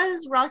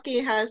 because Rocky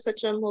has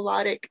such a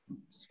melodic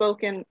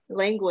spoken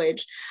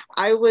language,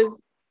 I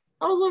was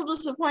a little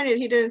disappointed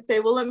he didn't say,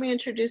 well, let me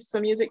introduce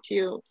some music to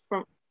you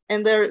from,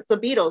 and they're the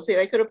Beatles.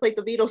 They could have played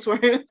the Beatles for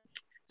him.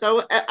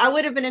 So I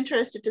would have been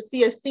interested to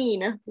see a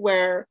scene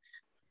where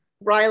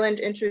Ryland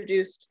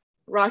introduced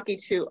Rocky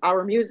to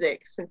our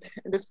music, since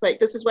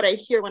this is what I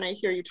hear when I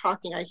hear you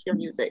talking. I hear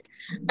music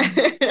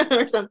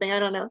or something. I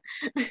don't know.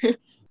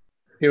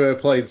 He would have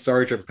played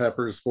Sergeant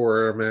Pepper's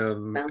for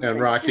him, and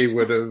Rocky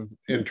would have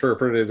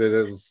interpreted it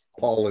as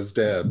Paul is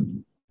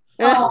dead.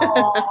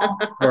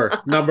 Or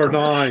number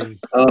 9.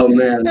 Oh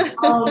man.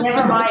 Oh,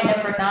 never mind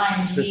number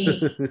 9.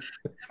 Gee.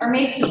 Or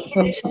maybe he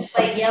could have just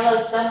played Yellow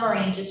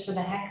Submarine just for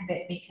the heck of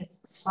it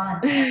because it's fun.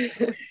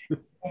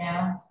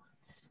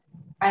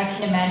 I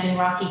can imagine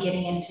Rocky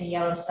getting into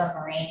Yellow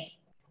Submarine.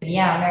 But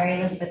yeah, Mary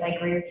Elizabeth, I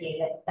agree with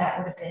you that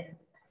would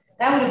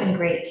have been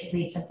great to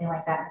read something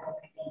like that in the book.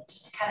 I think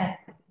just to kind of,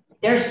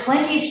 there's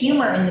plenty of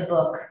humor in the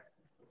book,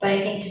 but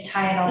I think to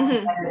tie it all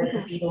together with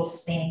the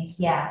Beatles thing,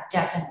 yeah,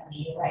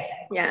 definitely, you're right.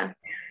 Yeah,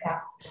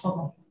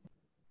 totally.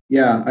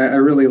 Yeah, I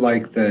really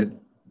like that.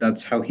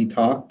 That's how he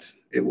talked.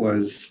 It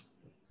was,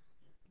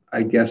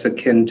 I guess,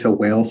 akin to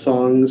whale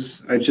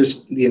songs.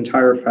 The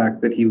entire fact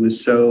that he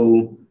was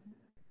so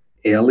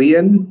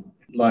alien,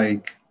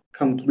 like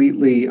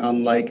completely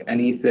unlike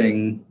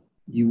anything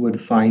you would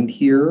find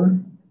here,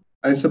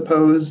 I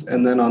suppose.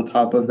 And then on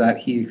top of that,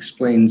 he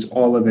explains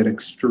all of it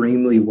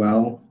extremely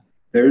well.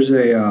 There's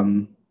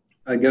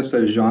I guess,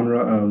 a genre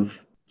of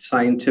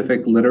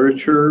scientific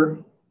literature,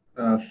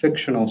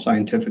 fictional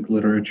scientific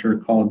literature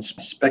called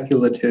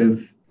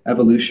speculative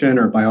evolution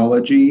or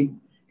biology.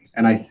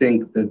 And I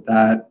think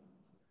that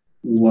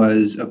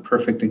was a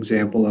perfect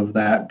example of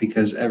that,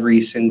 because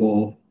every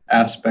single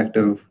aspect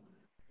of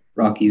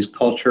Rocky's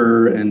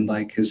culture and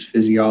like his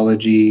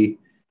physiology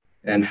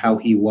and how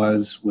he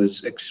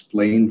was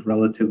explained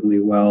relatively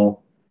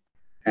well.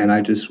 And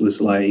I just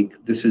was like,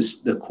 this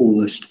is the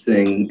coolest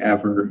thing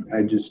ever.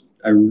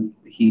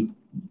 He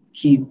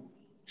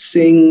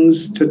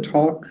sings to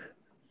talk.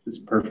 It's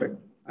perfect.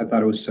 I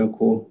thought it was so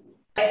cool.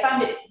 I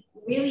found it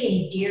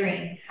really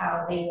endearing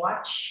how they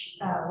watch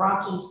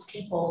Rocky's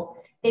people.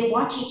 They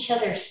watch each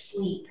other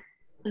sleep.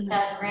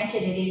 Now,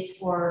 granted, it is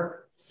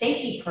for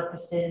safety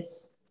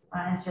purposes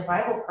and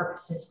survival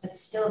purposes, but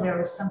still there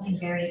was something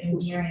very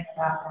endearing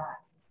about that.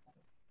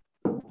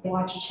 They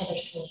watch each other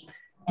sleep.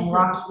 And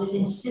Rocky was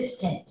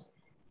insistent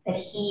that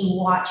he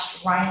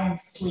watched Ryland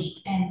sleep.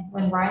 And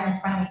when Ryland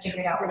finally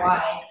figured out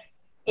why,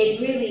 I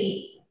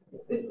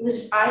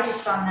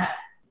just found that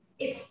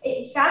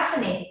it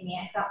fascinated me.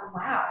 I thought,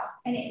 wow.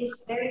 And it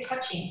was very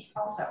touching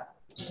also.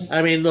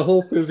 I mean, the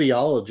whole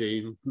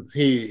physiology,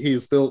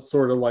 he's built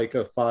sort of like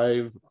a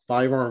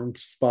five-armed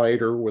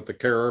spider with a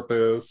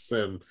carapace,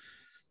 and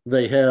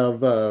they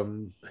have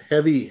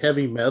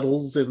heavy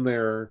metals in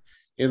their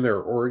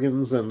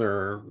organs and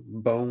their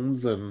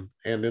bones and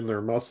in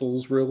their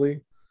muscles,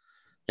 really.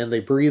 And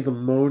they breathe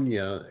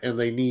ammonia, and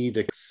they need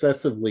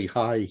excessively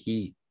high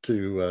heat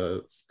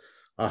to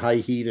a high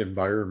heat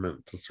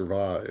environment to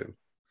survive.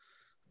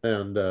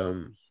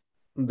 And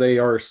they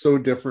are so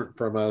different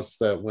from us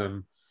that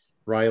when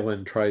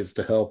Ryland tries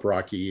to help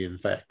Rocky, in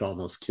fact,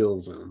 almost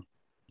kills him,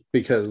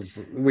 because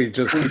he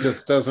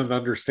just doesn't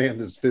understand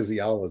his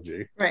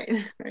physiology.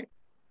 Right.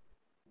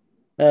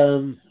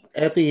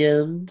 At the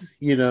end,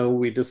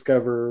 we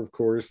discover, of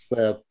course,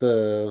 that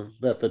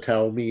the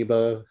Tau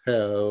amoeba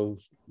have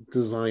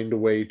designed a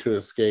way to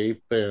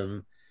escape,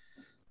 and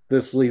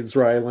this leads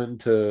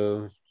Ryland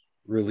to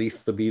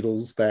release the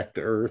Beatles back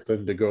to Earth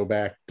and to go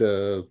back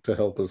to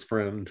help his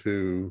friend,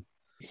 who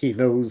he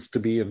knows to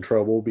be in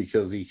trouble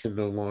because he can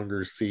no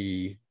longer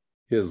see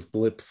his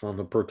blips on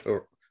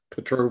the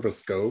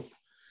Petrovoscope.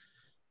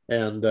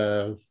 And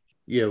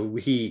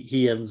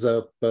he ends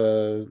up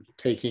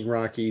taking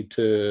Rocky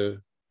to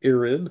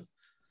Irid,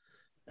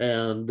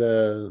 and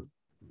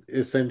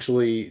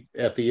essentially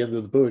at the end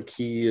of the book,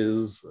 he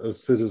is a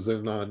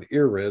citizen on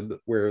Irid,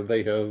 where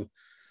they have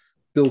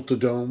built a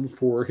dome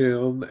for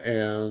him,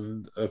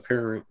 and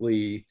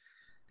apparently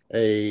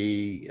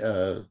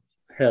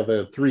have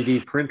a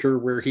 3D printer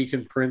where he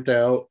can print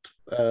out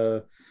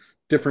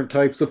different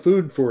types of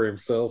food for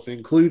himself,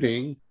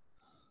 including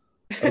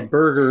a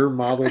burger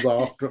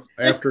modeled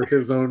after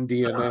his own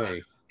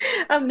DNA.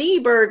 A me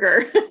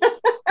burger.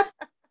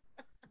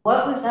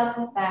 What was up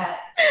with that?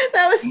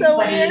 That was so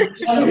weird.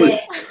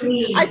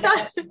 Please. I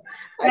thought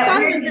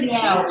it was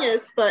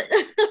ingenious, but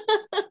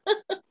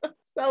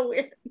so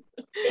weird.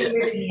 It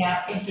weirded me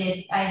out. It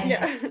did.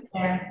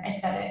 I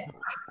said it.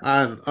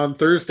 On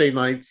Thursday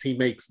nights, he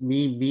makes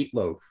me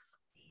meatloaf.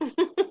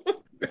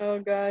 Oh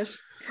gosh.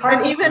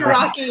 And even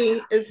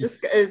Rocky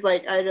is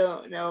like, I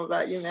don't know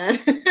about you, man.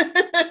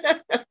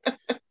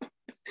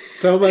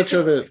 So much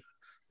of it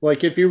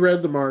Like if you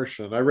read The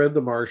Martian, I read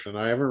The Martian.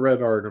 I haven't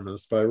read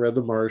Artemis, but I read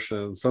The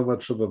Martian. So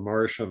much of The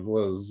Martian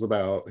was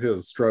about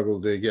his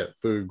struggle to get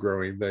food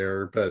growing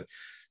there. But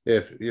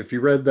if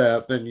you read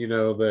that, then you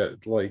know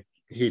that like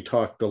he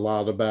talked a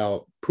lot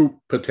about poop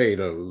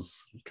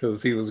potatoes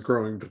because he was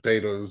growing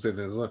potatoes in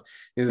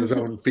his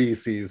own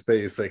feces,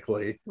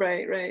 basically.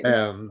 Right, right.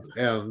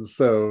 And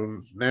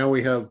so now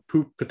we have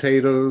poop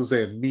potatoes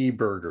and me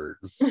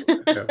burgers.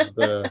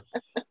 And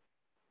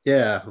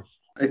yeah.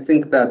 I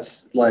think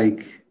that's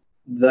like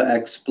the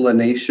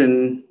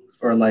explanation,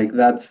 or like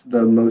that's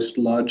the most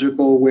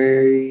logical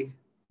way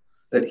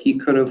that he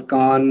could have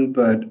gone,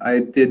 but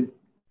I did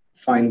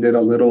find it a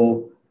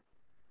little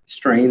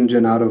strange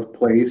and out of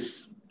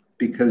place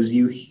because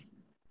you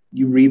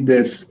read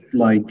this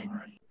like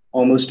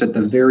almost at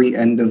the very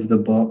end of the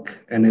book,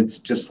 and it's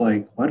just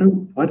like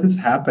what is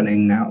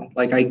happening now?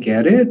 Like I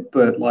get it,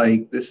 but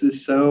like this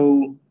is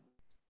so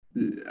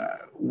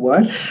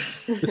what?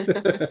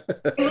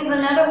 It was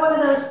another one of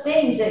those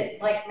things that,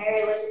 like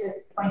Mary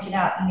Elizabeth pointed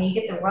out, you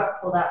get the rug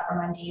pulled out from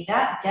under you.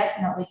 That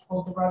definitely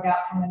pulled the rug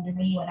out from under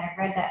me when I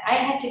read that. I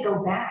had to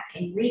go back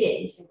and read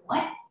it and say,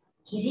 what?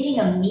 He's eating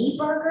a me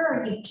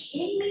burger? Are you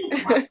kidding me?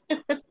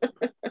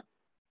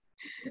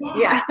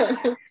 Yeah.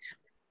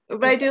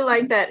 But I do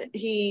like that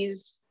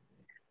he's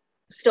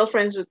still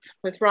friends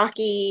with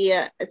Rocky.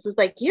 It's just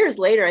like years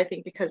later, I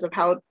think, because of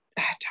how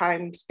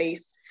time,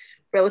 space,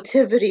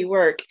 relativity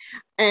work,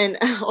 and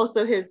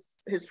also his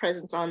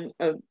presence on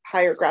a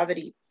higher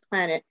gravity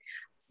planet.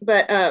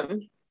 But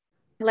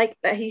like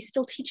that he's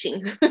still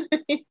teaching,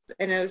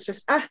 and it was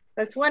just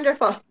that's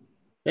wonderful.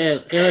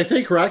 And I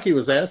think Rocky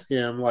was asking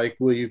him like,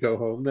 "Will you go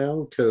home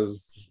now?"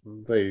 Because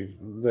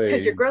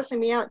because you're grossing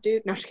me out,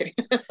 dude. No, I'm just kidding.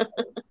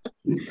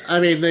 I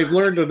mean, they've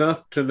learned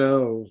enough to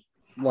know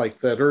like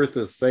that Earth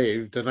is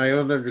saved, and I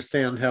don't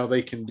understand how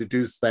they can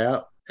deduce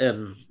that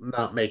and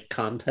not make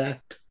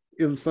contact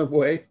in some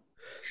way,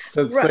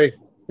 since Right.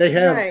 they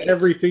have Right.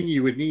 everything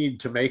you would need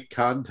to make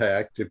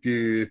contact. If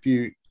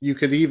you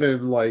could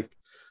even like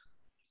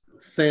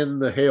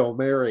send the Hail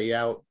Mary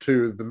out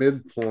to the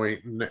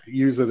midpoint and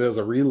use it as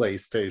a relay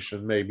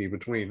station, maybe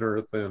between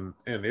Earth and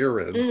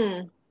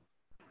Irid,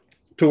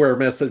 to where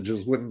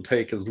messages wouldn't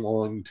take as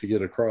long to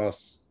get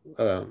across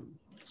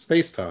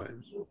space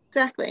time.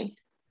 Exactly.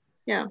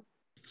 Yeah.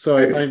 So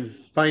I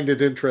find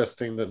it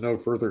interesting that no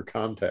further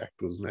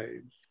contact was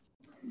made.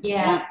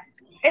 Yeah. Well,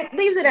 it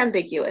leaves it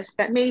ambiguous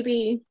that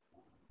maybe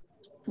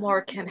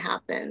more can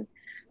happen,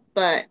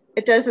 but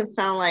it doesn't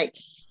sound like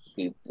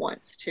he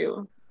wants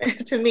to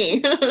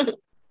me.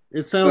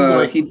 It sounds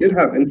like he did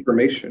have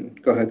information.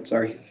 Go ahead.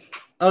 Sorry.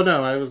 Oh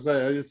no, I was.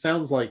 It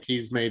sounds like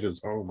he's made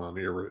his home on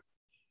Irid.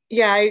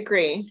 Yeah, I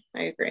agree.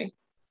 I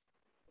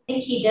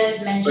think he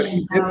does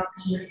mention how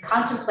he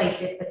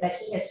contemplates it, but that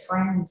he has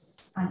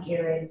friends on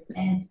Irid,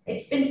 and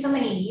it's been so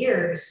many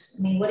years.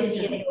 I mean, what is he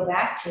going to go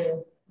back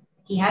to?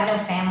 He had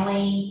no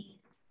family.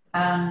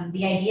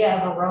 The idea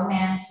of a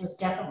romance was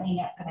definitely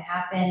not going to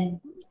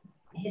happen.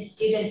 His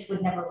students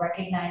would never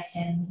recognize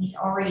him. He's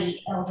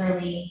already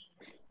elderly.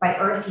 By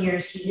Earth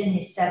years, he's in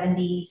his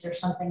 70s or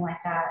something like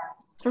that.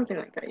 Something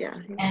like that, yeah.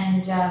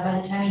 And by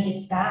the time he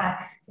gets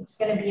back, it's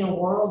going to be a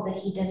world that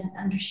he doesn't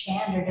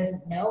understand or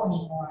doesn't know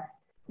anymore.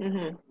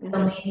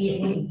 So maybe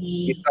it wouldn't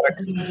be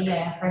a good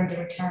idea for him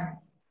to return.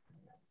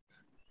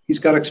 He's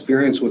got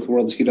experience with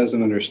worlds he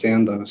doesn't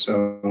understand, though,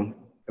 so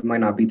it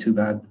might not be too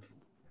bad.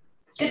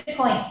 Good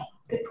point.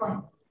 Good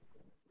point.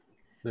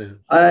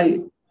 Yeah.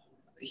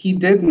 He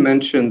did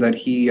mention that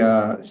he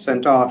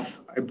sent off,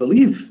 I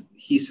believe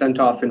he sent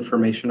off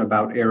information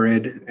about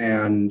Irid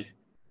and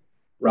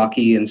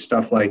Rocky and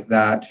stuff like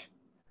that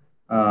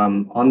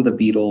on the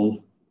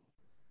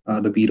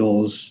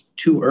Beatles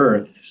to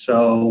Earth.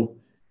 So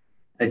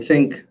I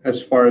think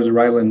as far as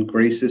Ryland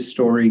Grace's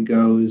story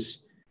goes,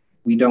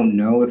 we don't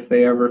know if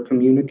they ever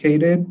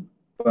communicated,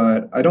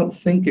 but I don't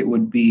think it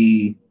would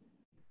be,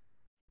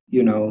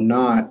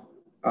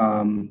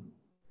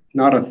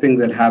 not a thing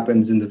that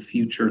happens in the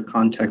future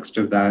context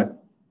of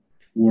that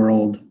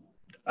world.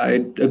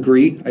 I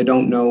agree. I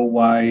don't know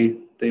why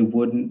they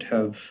wouldn't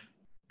have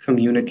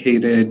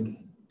communicated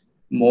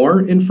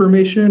more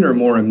information or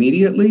more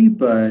immediately,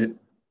 but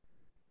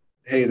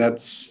hey,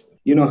 that's,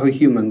 how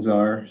humans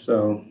are,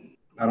 so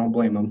I don't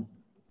blame them.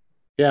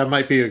 Yeah, it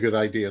might be a good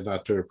idea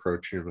not to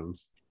approach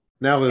humans.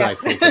 Now that I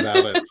think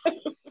about it.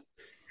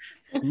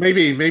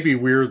 Maybe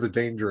we're the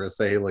dangerous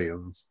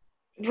aliens.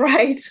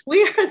 Right.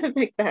 We are the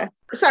big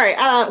bads. Sorry.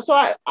 So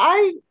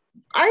I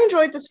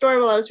enjoyed the story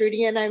while I was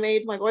reading it, and I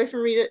made my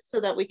boyfriend read it so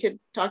that we could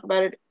talk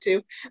about it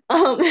too.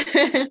 So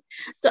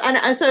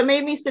it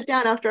made me sit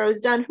down after I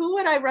was done. Who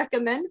would I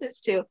recommend this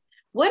to?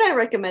 Would I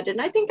recommend it?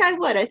 And I think I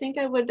would. I think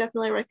I would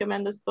definitely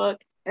recommend this book.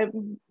 It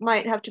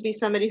might have to be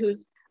somebody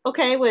who's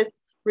okay with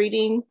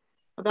reading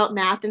about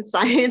math and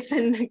science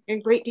in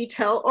great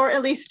detail, or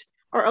at least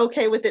are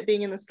okay with it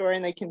being in the story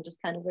and they can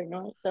just kind of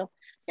ignore it. So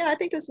yeah, I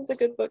think this is a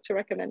good book to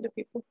recommend to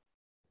people.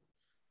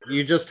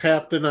 You just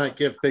have to not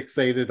get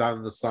fixated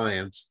on the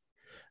science.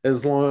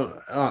 as long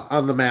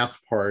on the math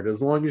part,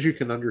 as long as you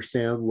can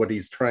understand what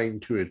he's trying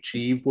to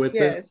achieve with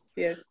it,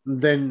 yes.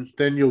 then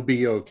you'll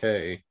be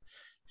okay.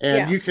 And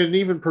Yeah. you can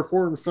even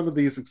perform some of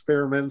these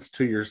experiments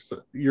to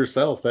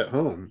yourself at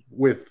home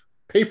with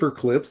paper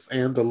clips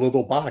and a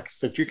little box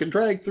that you can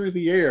drag through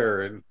the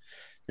air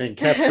and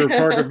capture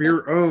part of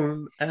your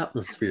own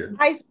atmosphere.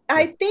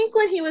 I think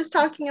when he was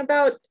talking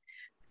about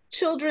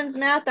children's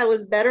math, I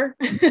was better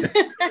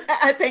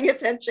at paying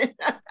attention.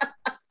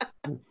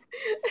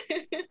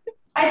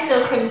 I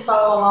still couldn't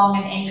follow along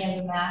in any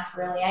of the math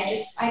really. I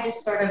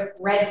just sort of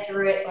read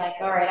through it like,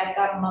 all right, I've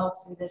got to muddle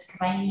through this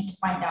because I need to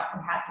find out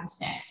what happens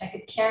next. I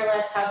could care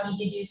less how he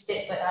deduced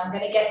it, but I'm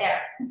gonna get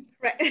there.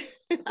 Right.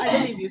 I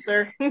believe you,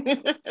 sir.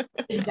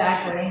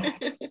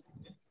 Exactly.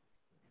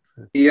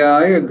 Yeah,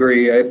 I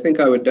agree. I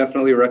think I would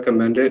definitely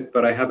recommend it,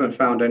 but I haven't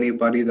found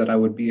anybody that I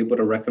would be able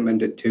to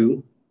recommend it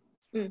to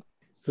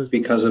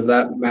because of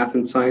that math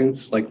and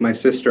science. Like my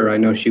sister, I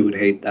know she would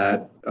hate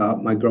that.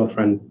 My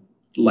girlfriend,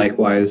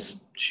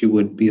 likewise, she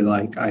would be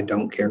like, I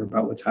don't care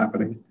about what's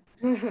happening.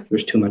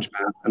 There's too much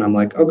math. And I'm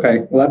like,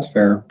 okay, well, that's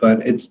fair.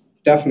 But it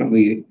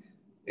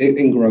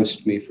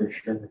engrossed me for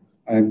sure.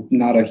 I'm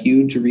not a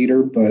huge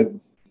reader, but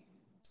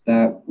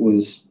I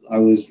was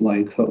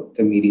like hooked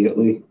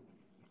immediately.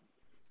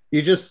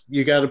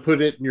 You got to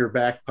put it in your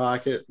back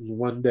pocket, and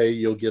one day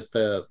you'll get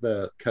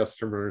the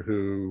customer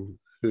who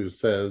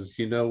says,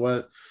 you know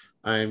what,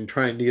 I'm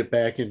trying to get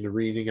back into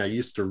reading. I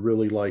used to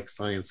really like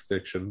science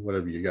fiction. What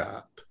have you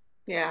got?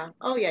 Yeah.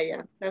 Oh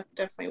yeah. That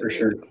definitely would For be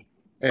sure.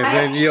 And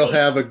then you'll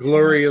have a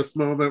glorious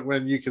moment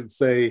when you can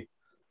say,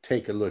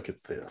 take a look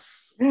at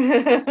this.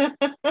 I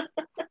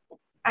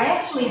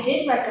actually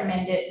did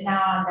recommend it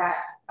now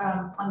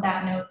on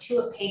that note to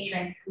a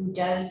patron who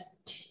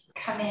does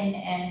come in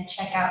and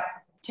check out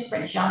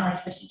different genres,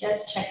 but he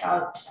does check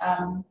out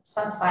some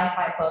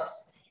sci-fi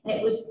books. And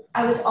I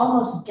was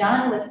almost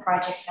done with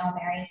Project Hail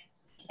Mary,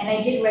 and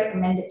I did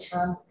recommend it to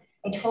him.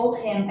 I told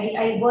him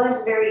I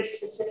was very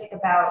specific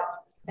about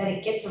that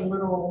it gets a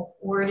little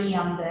wordy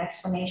on the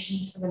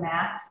explanations for the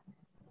math.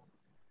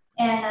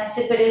 And I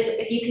said, but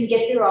if you can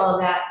get through all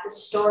of that, the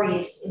story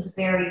is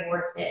very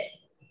worth it.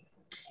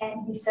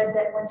 And he said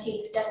that once he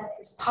was done with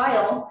his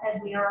pile,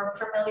 as we are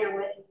familiar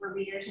with for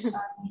readers,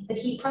 that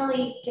he'd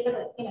probably give it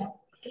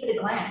a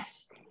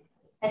glance.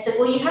 I said,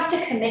 well, you have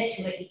to commit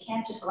to it. You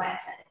can't just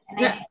glance at it.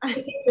 And I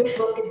think this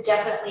book is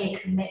definitely a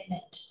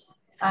commitment.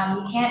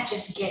 You can't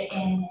just get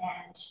in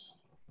and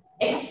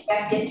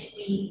expect it to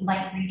be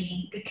light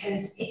reading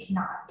because it's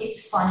not.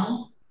 It's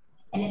funny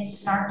and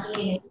it's snarky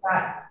and it's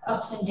got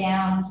ups and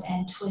downs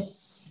and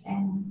twists.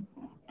 And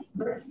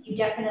you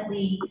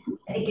definitely,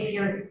 I think if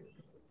you're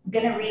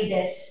gonna read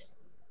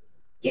this,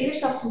 give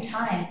yourself some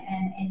time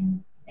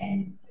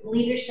and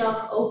leave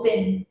yourself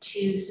open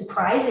to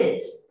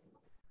surprises.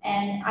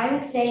 And I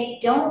would say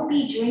don't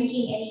be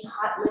drinking any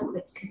hot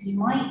liquids because you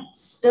might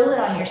spill it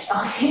on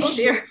yourself if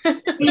you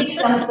read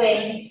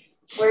something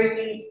where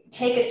you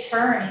take a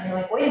turn and you're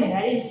like, wait a minute,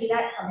 I didn't see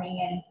that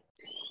coming.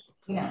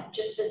 And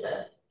just as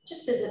a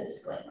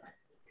disclaimer.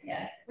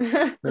 Yeah.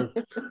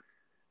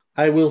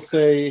 I will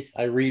say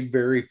I read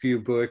very few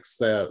books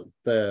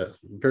that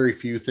very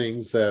few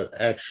things that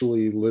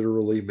actually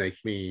literally make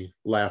me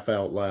laugh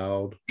out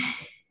loud.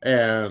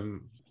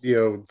 And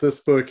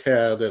this book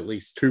had at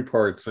least 2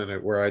 parts in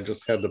it where I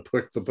just had to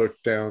put the book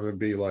down and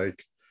be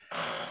like,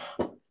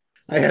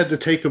 I had to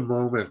take a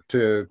moment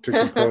to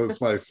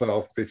compose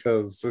myself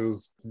because it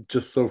was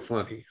just so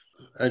funny.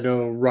 I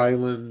know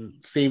Ryland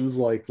seems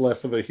like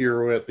less of a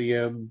hero at the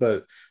end,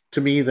 but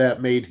to me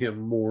that made him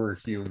more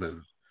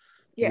human.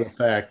 Yes.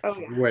 The fact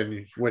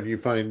when you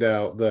find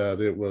out that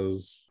it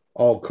was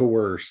all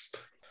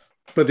coerced,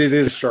 but it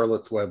is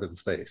Charlotte's Web in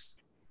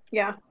space.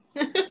 Yeah.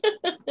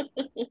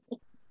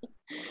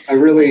 I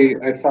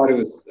thought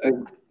it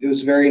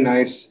was very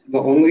nice.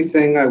 The only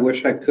thing I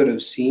wish I could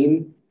have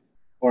seen,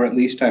 or at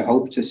least I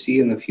hope to see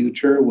in the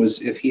future,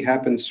 was if he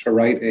happens to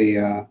write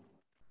a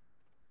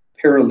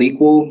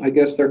paralequel, I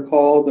guess they're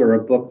called, or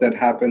a book that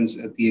happens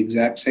at the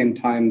exact same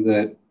time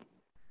that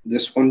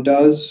this one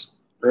does,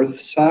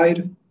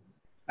 Earthside.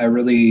 I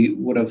really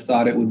would have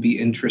thought it would be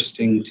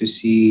interesting to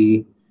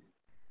see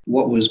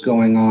what was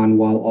going on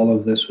while all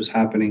of this was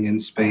happening in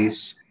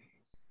space.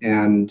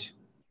 And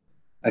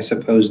I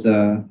suppose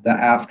the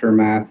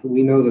aftermath.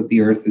 We know that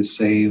the Earth is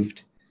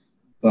saved,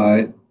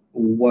 but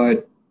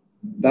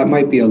that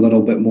might be a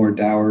little bit more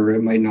dour.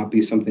 It might not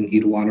be something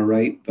he'd want to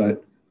write,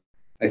 but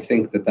I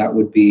think that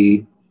would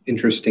be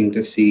interesting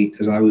to see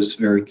because I was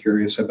very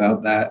curious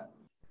about that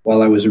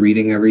while I was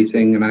reading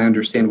everything, and I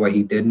understand why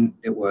he didn't.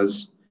 It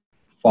was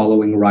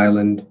following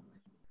Ryland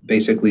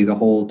basically the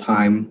whole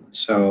time.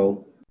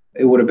 So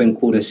it would have been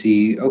cool to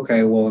see,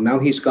 okay, well, now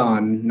he's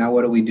gone. Now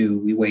what do?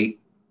 We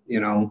wait,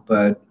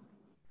 but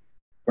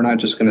we're not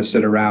just going to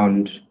sit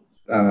around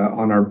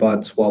on our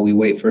butts while we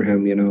wait for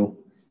him,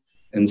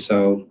 And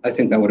so I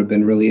think that would have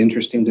been really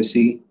interesting to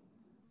see,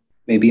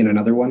 maybe in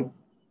another one.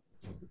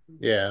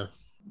 Yeah.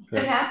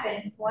 Could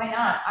happen. Why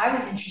not? I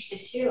was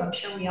interested too. I'm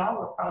sure we all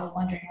were probably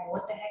wondering, well,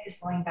 what the heck is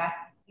going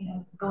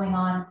going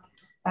on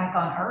back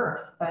on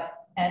Earth. But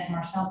as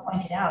Marcel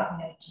pointed out,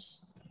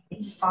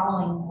 it's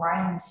following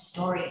Ryland's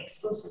story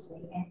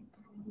exclusively, and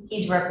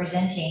he's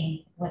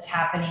representing what's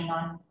happening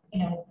on,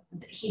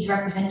 he's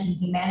representing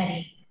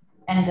humanity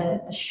and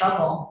the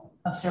struggle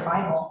of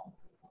survival.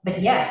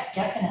 But yes,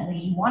 definitely,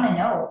 you want to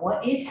know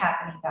what is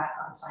happening back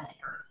on planet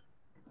Earth,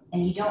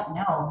 and you don't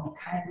know. It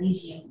kind of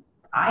leaves you.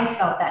 I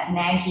felt that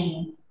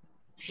nagging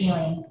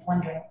feeling,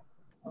 wondering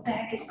what the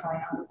heck is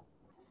going on.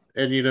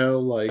 And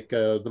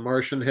the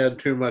Martian had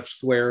too much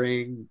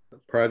swearing.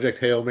 Project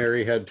Hail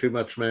Mary had too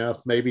much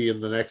math. Maybe in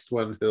the next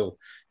one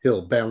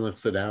he'll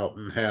balance it out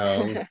and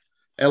have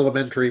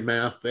elementary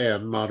math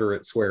and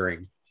moderate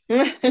swearing.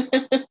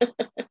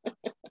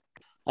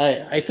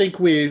 I think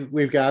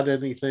we've got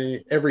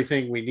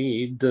everything we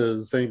need.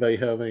 Does anybody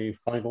have any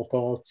final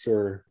thoughts,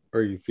 or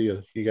you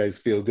guys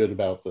feel good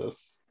about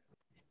this?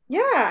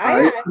 Yeah,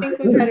 I think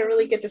we've had a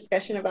really good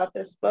discussion about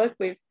this book.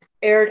 We've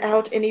aired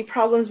out any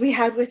problems we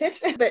had with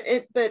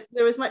it, but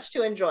there was much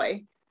to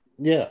enjoy.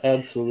 Yeah,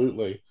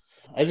 absolutely.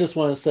 I just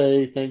want to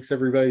say thanks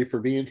everybody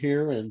for being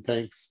here, and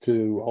thanks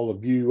to all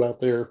of you out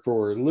there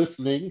for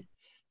listening.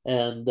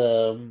 And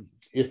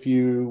if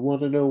you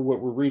want to know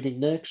what we're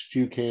reading next,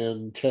 you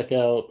can check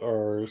out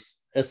our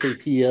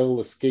SAPL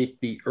Escape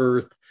the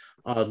Earth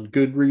on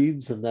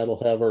Goodreads, and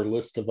that'll have our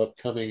list of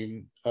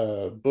upcoming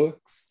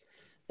books.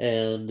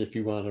 And if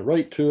you want to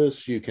write to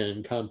us, you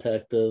can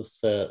contact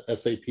us at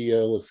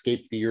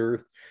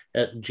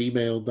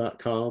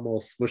saplescapetheearth@gmail.com,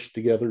 all smushed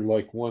together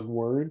like one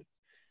word.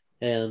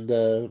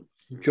 And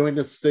join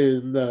us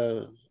in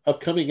the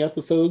upcoming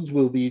episodes.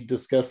 We'll be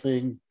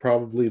discussing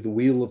probably the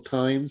Wheel of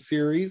Time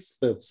series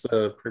that's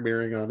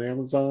premiering on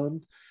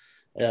Amazon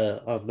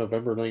on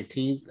November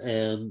 19th.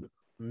 And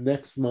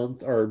next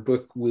month, our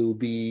book will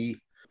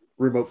be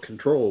Remote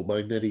Control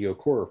by Nnedi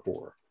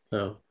Okorafor.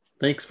 So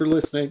thanks for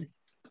listening.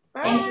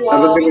 Bye. Thank you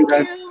Have a all. good one,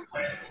 Thank guys. you.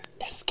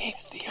 Escape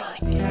the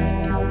Earth.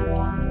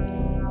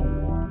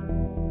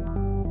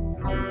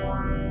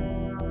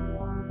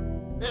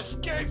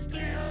 Escape